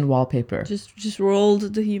human skin wallpaper. just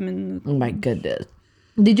rolled the human. Oh my goodness.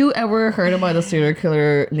 Did you ever heard about a serial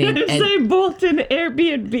killer named Say Bolton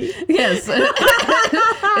Airbnb. Yes.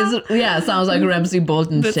 Sounds like Ramsey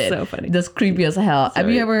Bolton That's shit. so funny. That's creepy as hell. Have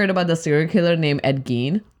Sorry. you ever heard about the serial killer named Ed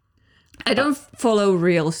Gein? I don't follow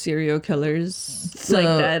real serial killers like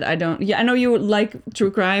So- that. I don't. Yeah, I know you like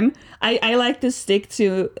true crime. I like to stick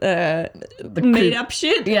to made up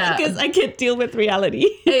shit. Yeah. because I can't deal with reality.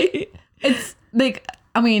 It's like,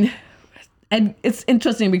 I mean, and it's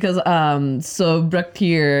interesting because so Brooke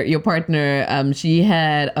here, your partner, she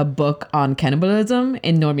had a book on cannibalism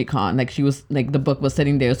in NormieCon. Like she was like the book was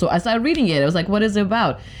sitting there. So I started reading it. I was like, what is it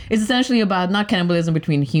about? It's essentially about not cannibalism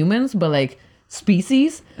between humans, but like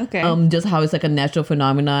species. Okay. Just how it's like a natural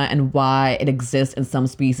phenomena and why it exists in some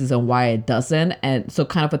species and why it doesn't. And so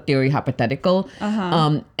kind of a theory hypothetical.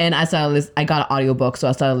 And I got an audiobook, so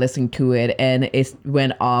I started listening to it, and it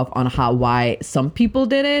went off on why some people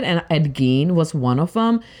did it, and Ed Gein was one of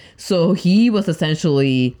them. So he was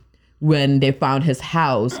essentially, when they found his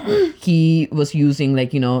house, he was using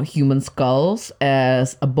like, human skulls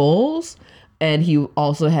as a bowls, and he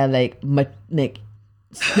also had like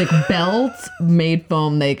belts made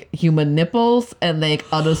from like human nipples and like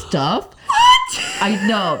other stuff. What? I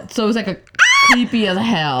know. So it's like a creepy as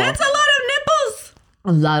hell. That's a lot of nipples.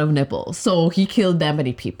 A lot of nipples. So he killed that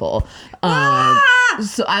many people.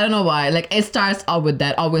 So I don't know why. Like it starts out with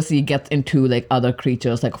that. Obviously it gets into like other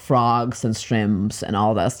creatures like frogs and shrimps and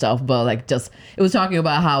all that stuff. But like it was talking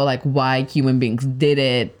about how like why human beings did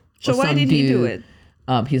it. So why did he do it?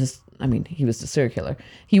 He was the serial killer.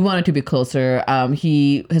 He wanted to be closer.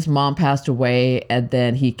 His mom passed away, and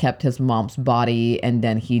then he kept his mom's body, and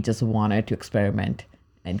then he just wanted to experiment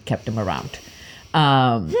and kept him around.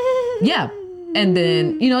 Yeah. And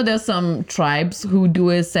then, there's some tribes who do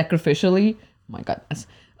it sacrificially. Oh my goodness.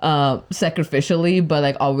 Sacrificially, but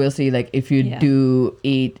like obviously like if you do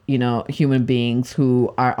eat human beings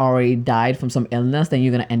who are already died from some illness, then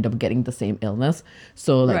you're gonna end up getting the same illness.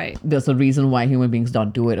 So like there's a reason why human beings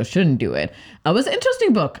don't do it or shouldn't do it. It was an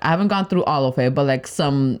interesting book. I haven't gone through all of it, but like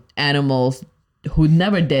some animals who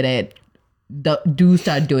never did it do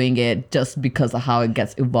start doing it just because of how it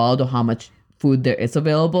gets evolved or how much food there is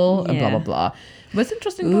available and blah blah blah. But it's an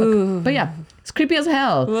interesting book. But yeah, it's creepy as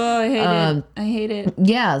hell. Oh, I hate it. I hate it.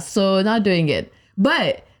 Yeah, so not doing it.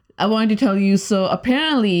 But I wanted to tell you, so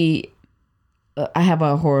apparently, I have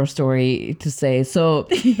a horror story to say. So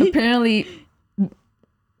apparently,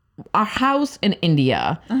 our house in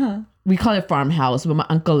India, we call it farmhouse, but my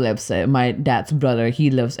uncle lives it. My dad's brother,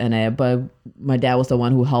 he lives in it. But my dad was the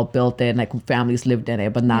one who helped build it. Like families lived in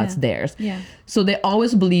it, but now it's theirs. Yeah. So they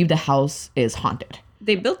always believe the house is haunted.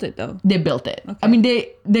 They built it though. They built it. Okay. I mean,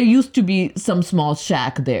 there used to be some small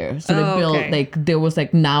shack there. So they built okay. like there was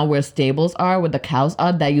like now where stables are, where the cows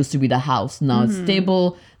are. That used to be the house. Now it's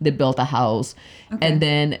stable. They built a house, and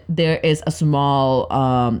then there is a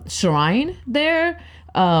small shrine there.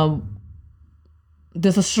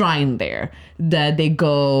 There's a shrine there that they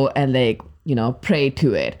go and like pray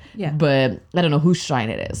to it. Yeah. But I don't know whose shrine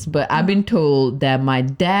it is. But I've been told that my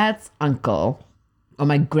dad's uncle or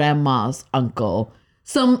my grandma's uncle.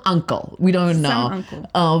 Some uncle, we don't know,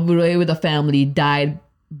 related with the family, died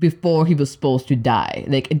before he was supposed to die.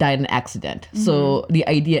 Like, it died in an accident. So the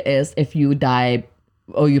idea is if you die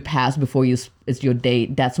or you pass before it's your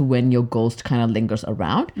date, that's when your ghost kind of lingers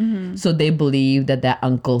around. So they believe that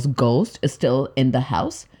uncle's ghost is still in the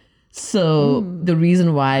house. So the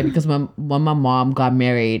reason why, because when my mom got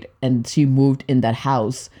married and she moved in that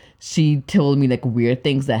house, she told me like weird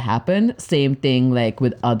things that happened. Same thing like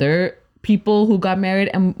with other people who got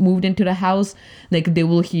married and moved into the house. Like they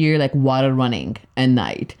will hear like water running at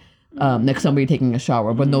night. Like somebody taking a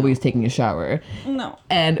shower, but nobody's taking a shower. No.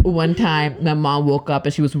 And one time my mom woke up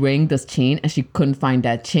and she was wearing this chain and she couldn't find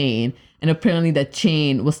that chain. And apparently that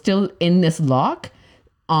chain was still in this lock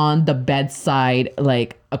on the bedside,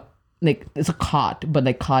 like it's a cot, but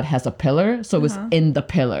like cot has a pillar. So it was in the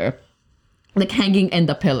pillar, like hanging in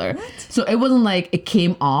the pillar. What? So it wasn't like it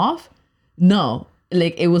came off. No,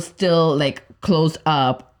 like it was still like closed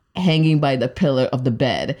up, hanging by the pillar of the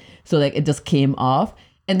bed. So like it just came off.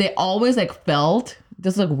 and they always like felt,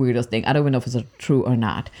 this is like weirdest thing, I don't even know if it's true or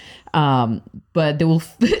not, but they will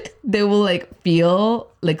they will like feel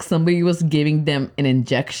like somebody was giving them an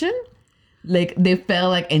injection. Like they felt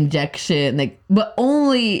like injection, like, but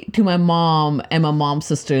only to my mom and my mom's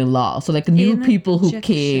sister-in-law. So like new people who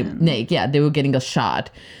came, like, yeah, they were getting a shot.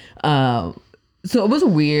 So it was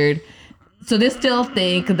weird. So they still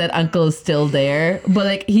think that uncle is still there, but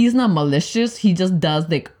like he's not malicious. He just does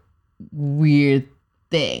like weird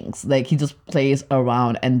things. Like he just plays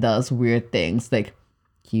around and does weird things. Like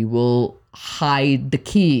he will hide the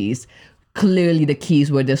keys. Clearly the keys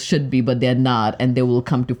where they should be, but they're not, and they will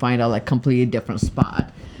come to find out like completely different spot.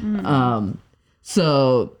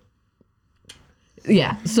 So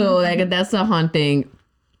yeah, so like that's a haunting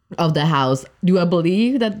of the house. Do I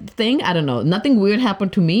believe that thing? I don't know. Nothing weird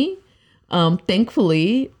happened to me,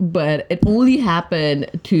 thankfully, but it only happened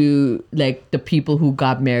to like the people who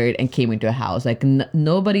got married and came into a house. Like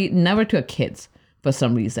nobody, never to a kids for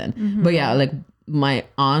some reason. But yeah, like my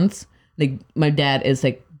aunts, like my dad is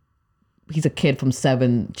like, he's a kid from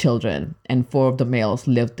 7 children, and 4 of the males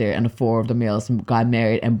lived there, and 4 of the males got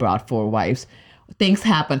married and brought 4 wives. Things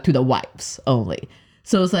happen to the wives only.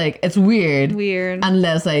 So it's like, it's weird.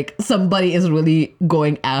 Unless like somebody is really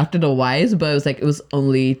going after the wives, but it was like, it was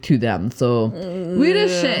only to them. So weird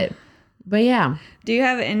as shit. But yeah. Do you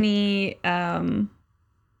have any,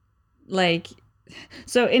 like,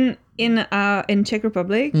 so in Czech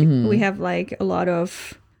Republic, we have like a lot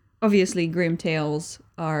of, obviously grim tales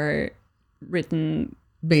are written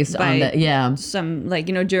based on that, yeah, some like,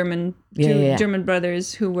 you know, German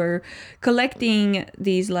brothers who were collecting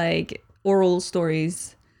these like oral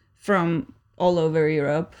stories from all over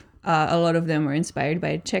Europe. A lot of them were inspired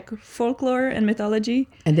by Czech folklore and mythology,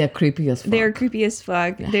 and they're creepy as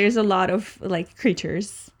fuck. Yeah. There's a lot of like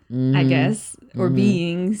creatures, I guess, or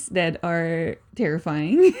beings that are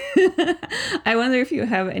terrifying. I wonder if you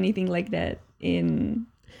have anything like that in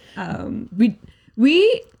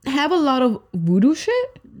we have a lot of voodoo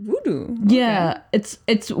shit. Voodoo? Yeah,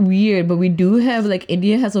 it's weird, but we do have like,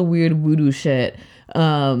 India has a weird voodoo shit.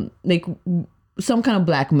 Like some kind of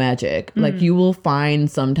black magic. Like you will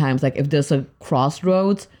find sometimes like if there's a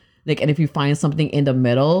crossroads, like, and if you find something in the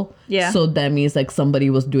middle, so that means like somebody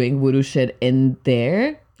was doing voodoo shit in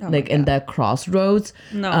there, like in that crossroads.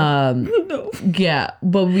 No. Yeah,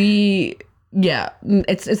 but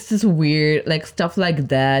it's just weird, like stuff like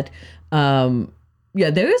that. Yeah,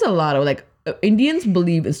 there is a lot of like, Indians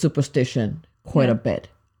believe in superstition quite a bit,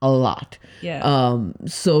 a lot. Yeah.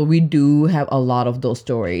 So we do have a lot of those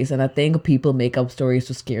stories, and I think people make up stories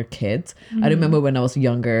to scare kids. I remember when I was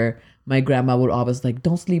younger, my grandma would always like,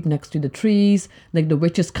 don't sleep next to the trees, like the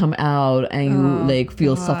witches come out and you like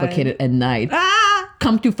feel suffocated at night.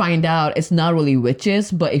 Come to find out, it's not really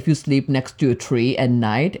witches, but if you sleep next to a tree at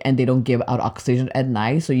night and they don't give out oxygen at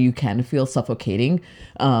night, so you can feel suffocating.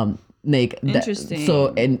 Like interesting.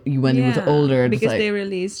 So, and when he was older, because like, they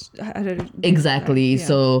released exactly.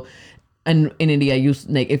 So, and in India, you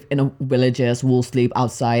like, if in a villages, we'll sleep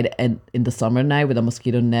outside and in the summer night with a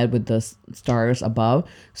mosquito net with the stars above.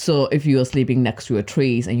 So if you are sleeping next to a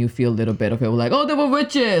trees and you feel a little bit of it, we're like, oh, they were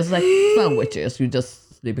witches. Like, it's not witches. You're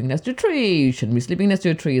just sleeping next to a tree. You shouldn't be sleeping next to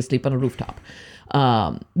a tree. You sleep on a rooftop.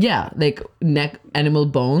 Like animal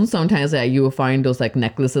bones. Sometimes you will find those like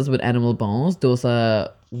necklaces with animal bones. Those are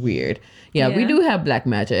weird. Yeah, we do have black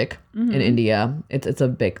magic in India. It's a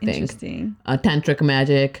big thing. Interesting. Tantric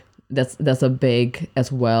magic. That's a big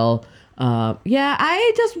as well.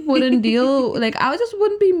 I just wouldn't deal, like, I just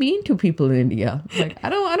wouldn't be mean to people in India. Like, I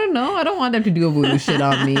don't know. I don't want them to do a voodoo shit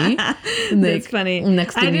on me. Like, that's funny.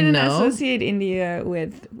 Next thing I didn't you know, associate India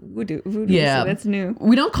with voodoo. Yeah, so that's new.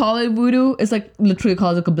 We don't call it voodoo. It's like literally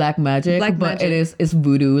called like a black magic, but it's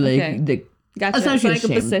voodoo. Like, gotcha. Essentially it's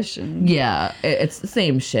like a possession. Yeah, it's the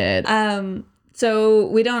same shit. So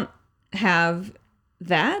we don't have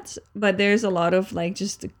that, but there's a lot of like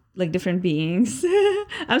just like different beings.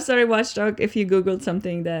 I'm sorry, Watchdog, if you Googled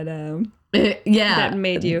something that that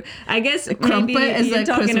made you. I guess maybe you're like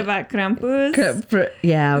talking about Krampus.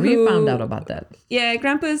 We found out about that. Yeah,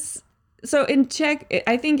 Krampus. So in Czech,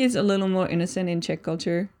 I think it's a little more innocent in Czech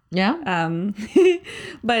culture. Yeah.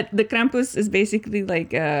 But the Krampus is basically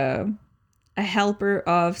like a helper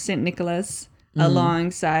of Saint Nicholas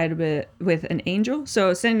alongside with an angel.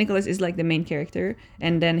 So Saint Nicholas is like the main character,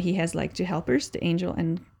 and then he has like 2 helpers, the angel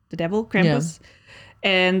and the devil, Krampus.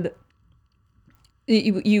 And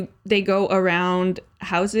they go around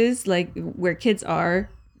houses like where kids are,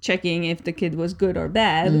 checking if the kid was good or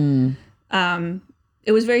bad.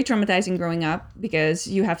 It was very traumatizing growing up because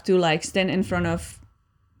you have to like stand in front of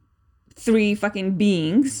 3 fucking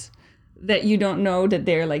beings that you don't know that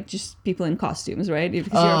they're like just people in costumes, right?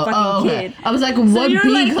 Because you're a fucking kid. I was like, what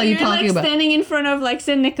beings are you talking like about? Standing in front of like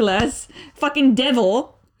Saint Nicholas, fucking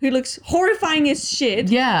devil who looks horrifying as shit.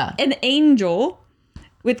 Yeah. An angel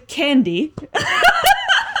with candy.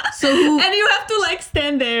 So who? And you have to like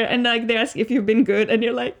stand there and like they ask if you've been good, and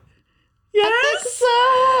you're like, yes. I think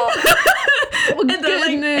so. Oh, And they're like,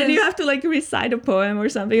 goodness. and you have to like recite a poem or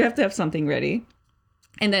something. You have to have something ready,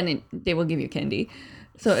 and then they will give you candy.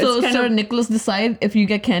 So it's kind Sir of Nicholas decide if you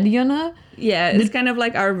get candy or not. yeah, it's kind of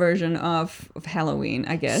like our version of Halloween,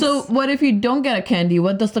 I guess. So what if you don't get a candy?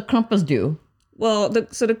 What does the Krampus do? well, the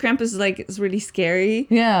Krampus is like it's really scary.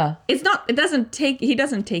 Yeah. It's not. It doesn't take. He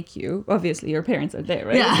doesn't take you. Obviously, your parents are there,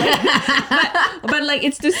 right? Yeah. But like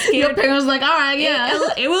it's to scare. Your parents like, all right, yeah.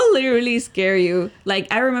 It will literally scare you. Like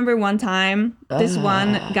I remember one time, this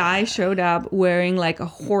one guy showed up wearing like a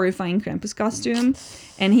horrifying Krampus costume,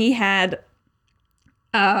 and he had.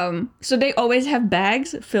 So they always have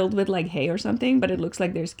bags filled with like hay or something, but it looks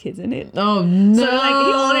like there's kids in it. Oh no. So like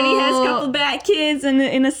he already has a couple bad kids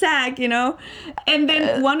in a sack, you know. And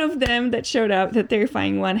then one of them that showed up, the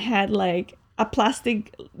terrifying one, had like a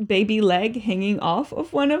plastic baby leg hanging off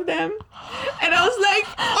of one of them, and I was like,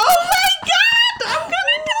 oh my god, I'm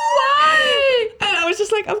gonna die! And I was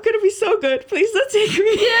just like, I'm gonna be so good. Please don't take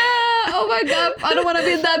me. Yeah. Oh my god. I don't want to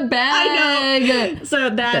be in that bag. I know. So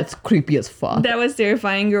That's creepy as fuck. that was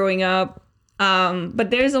terrifying growing up. But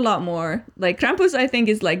there's a lot more. Like Krampus, I think,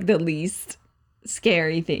 is like the least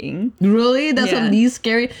scary thing. Really? That's Yeah. the least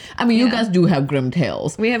scary? I mean, you Yeah. guys do have Grim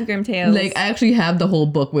Tales. We have Grim Tales. Like, I actually have the whole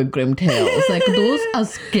book with Grim Tales. Like, those are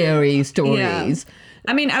scary stories.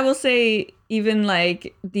 I mean, I will say even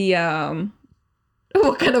like the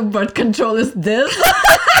What kind of birth control is this?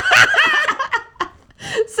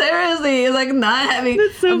 Seriously, it's like not having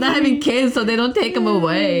so I'm not having kids, so they don't take them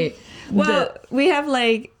away. well, we have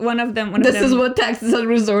like one of them. This is what Texas has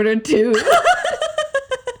resorted to.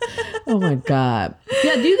 Oh my god.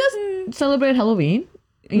 Yeah, do you guys celebrate Halloween?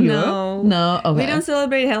 in No. Europe? No. Okay. We don't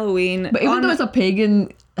celebrate Halloween. But even though it's a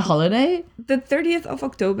pagan holiday, the 30th of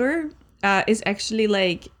October is actually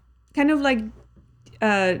like kind of like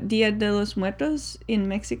Dia de los Muertos in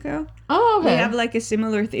Mexico. oh okay. We have like a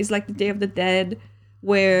similar it's like the Day of the Dead,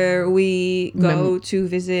 where we go to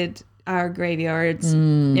visit our graveyards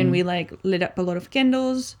and we like lit up a lot of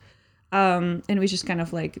candles, and we just kind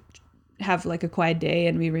of like have like a quiet day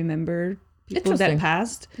and we remember people that Interesting.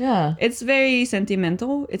 passed. Yeah. It's very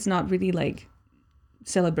sentimental. It's not really like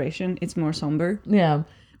celebration. It's more somber. Yeah.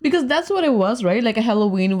 Because that's what it was, right? Like a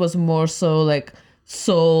Halloween was more so like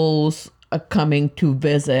souls are coming to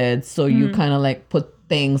visit. So you kind of like put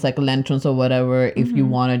things like lanterns or whatever if you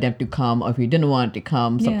wanted them to come or if you didn't want it to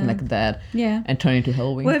come, something Yeah. like that. Yeah. And turn into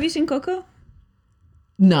Halloween. Well, have you seen Coco?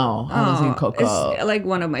 No, I haven't seen Oh, Coco. It's like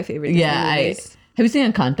one of my favorite Yeah, Disney movies. have you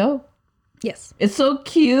seen Encanto? Yes. It's so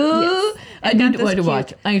cute. Yes. I need Encanto's to watch.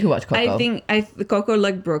 cute. I need to watch Coco. I think Coco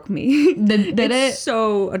like broke me. Did It's it?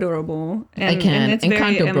 so adorable. And, I can. And it's very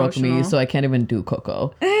Encanto broke me, emotional. so I can't even do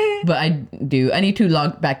Coco. But I do. I need to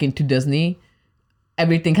log back into Disney.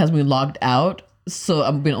 Everything has been logged out, so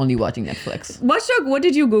I've been only watching Netflix. Watchdog, what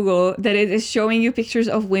did you Google that it is showing you pictures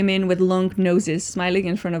of women with long noses smiling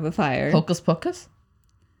in front of a fire? Hocus Pocus?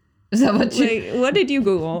 Is that what you... Like, what did you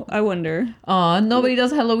Google? I wonder. Nobody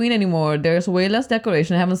does Halloween anymore. There's way less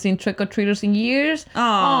decoration. I haven't seen trick-or-treaters in years.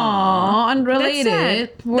 Aw. Unrelated. That's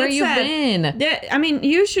sad. Where That's you sad. been? I mean,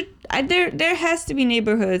 you should. There has to be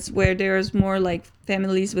neighborhoods where there's more like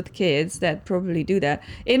families with kids that probably do that.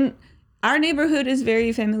 In our neighborhood is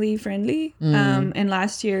very family friendly. And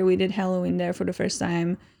last year we did Halloween there for the first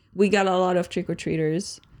time. We got a lot of trick or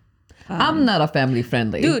treaters. I'm not a family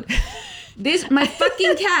friendly. Dude, my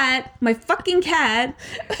fucking cat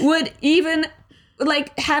would even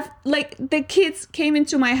like have like the kids came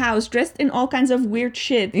into my house dressed in all kinds of weird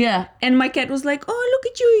shit. Yeah. And my cat was like, "Oh,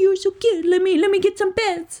 look at you, you're so cute. Let me get some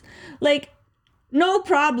pets." Like, no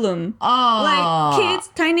problem. Oh. Like kids,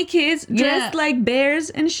 tiny kids dressed like bears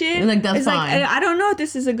and shit. Like, that's it's fine. Like I don't know if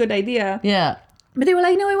this is a good idea. Yeah. But they were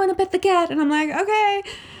like, "No, I want to pet the cat," and I'm like, "Okay."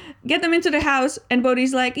 Get them into the house, and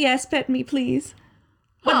Bodhi's like, "Yes, pet me, please."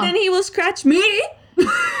 But Huh. then he will scratch me.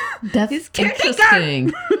 That's His caretaker.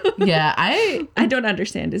 interesting. Yeah, I don't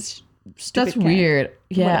understand this stupid that's cat. weird.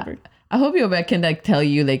 Yeah. Whatever. I hope your vet can like tell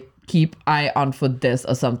you like keep eye on for this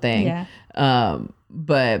or something. Yeah.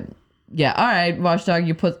 But yeah, all right, Watchdog,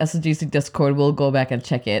 you put SGC Discord, we'll go back and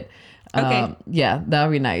check it. Okay. Yeah, that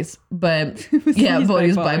would be nice. But yeah, He's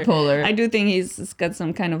Bodhi's bipolar. I do think he's got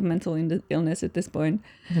some kind of mental illness at this point.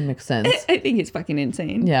 That makes sense. I think he's fucking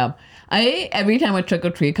insane. Yeah. Every time a trick or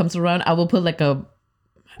treat comes around, I will put like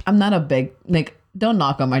I'm not a big, like, don't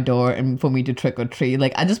knock on my door and for me to trick or treat.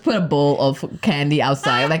 Like, I just put a bowl of candy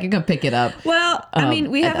outside. Like, you can pick it up. Well, I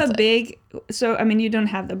mean, we and have a that's it. big. So I mean, you don't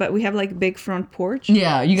have that, but we have like big front porch.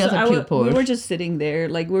 Yeah, you guys So are cute porch. we were just sitting there,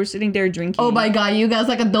 like we were sitting there drinking. Oh my god, you guys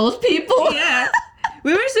like those people? Yeah.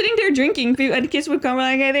 We were sitting there drinking, and the kids would come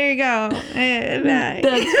like, "Hey, there you go." Bye.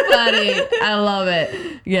 That's funny. I love it.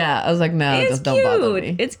 Yeah, I was like, no, It's just don't bother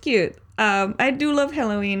cute. me. It's cute. I do love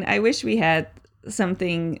Halloween. I wish we had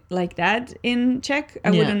something like that in Czech. I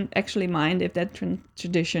Yeah. wouldn't actually mind if that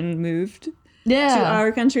tradition moved Yeah. to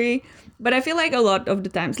our country. But I feel like a lot of the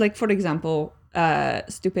times, like for example,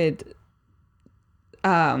 stupid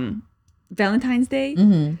Valentine's Day,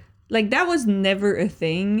 like that was never a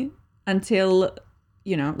thing until,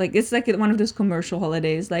 you know, like it's like one of those commercial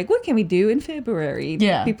holidays. Like, what can we do in February?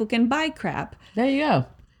 Yeah. People can buy crap. There you go.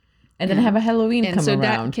 And then have a Halloween And come so around.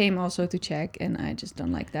 that came also to Czech, and I just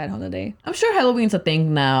don't like that holiday. I'm sure Halloween's a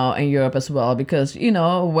thing now in Europe as well because, you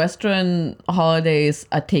know, Western holidays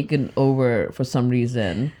are taken over for some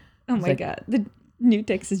reason. Oh my God. The new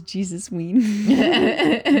Texas Jesus Ween.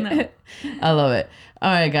 No. I love it. All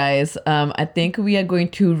right, guys. I think we are going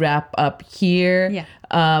to wrap up here. Yeah.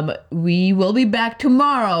 We will be back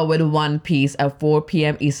tomorrow with One Piece at 4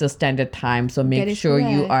 p.m. Eastern Standard Time. So make That is sure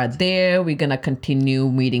you correct. are there. We're gonna continue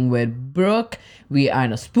meeting with Brooke. We are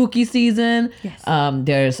in a spooky season. Yes.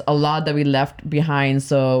 There's a lot that we left behind,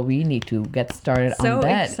 so we need to get started So on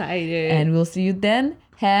that. excited. And we'll see you then.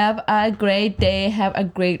 Have a great day. Have a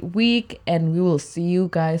great week, and we will see you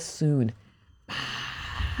guys soon.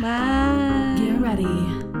 Bye. Get ready,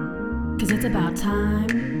 cause it's about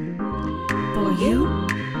time for you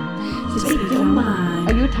to speak your mind.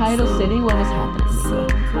 Are you tired of sitting? What was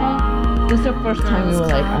happening? This is the first time we were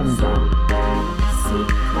like, I'm done.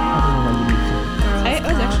 I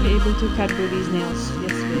was actually able to cut Ruby's nails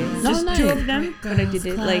yesterday. Just nice. 2 of them, but I did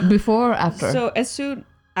it like Before or after? so as soon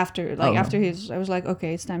after, like Oh. after his, I was like,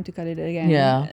 okay, it's time to cut it again. Yeah.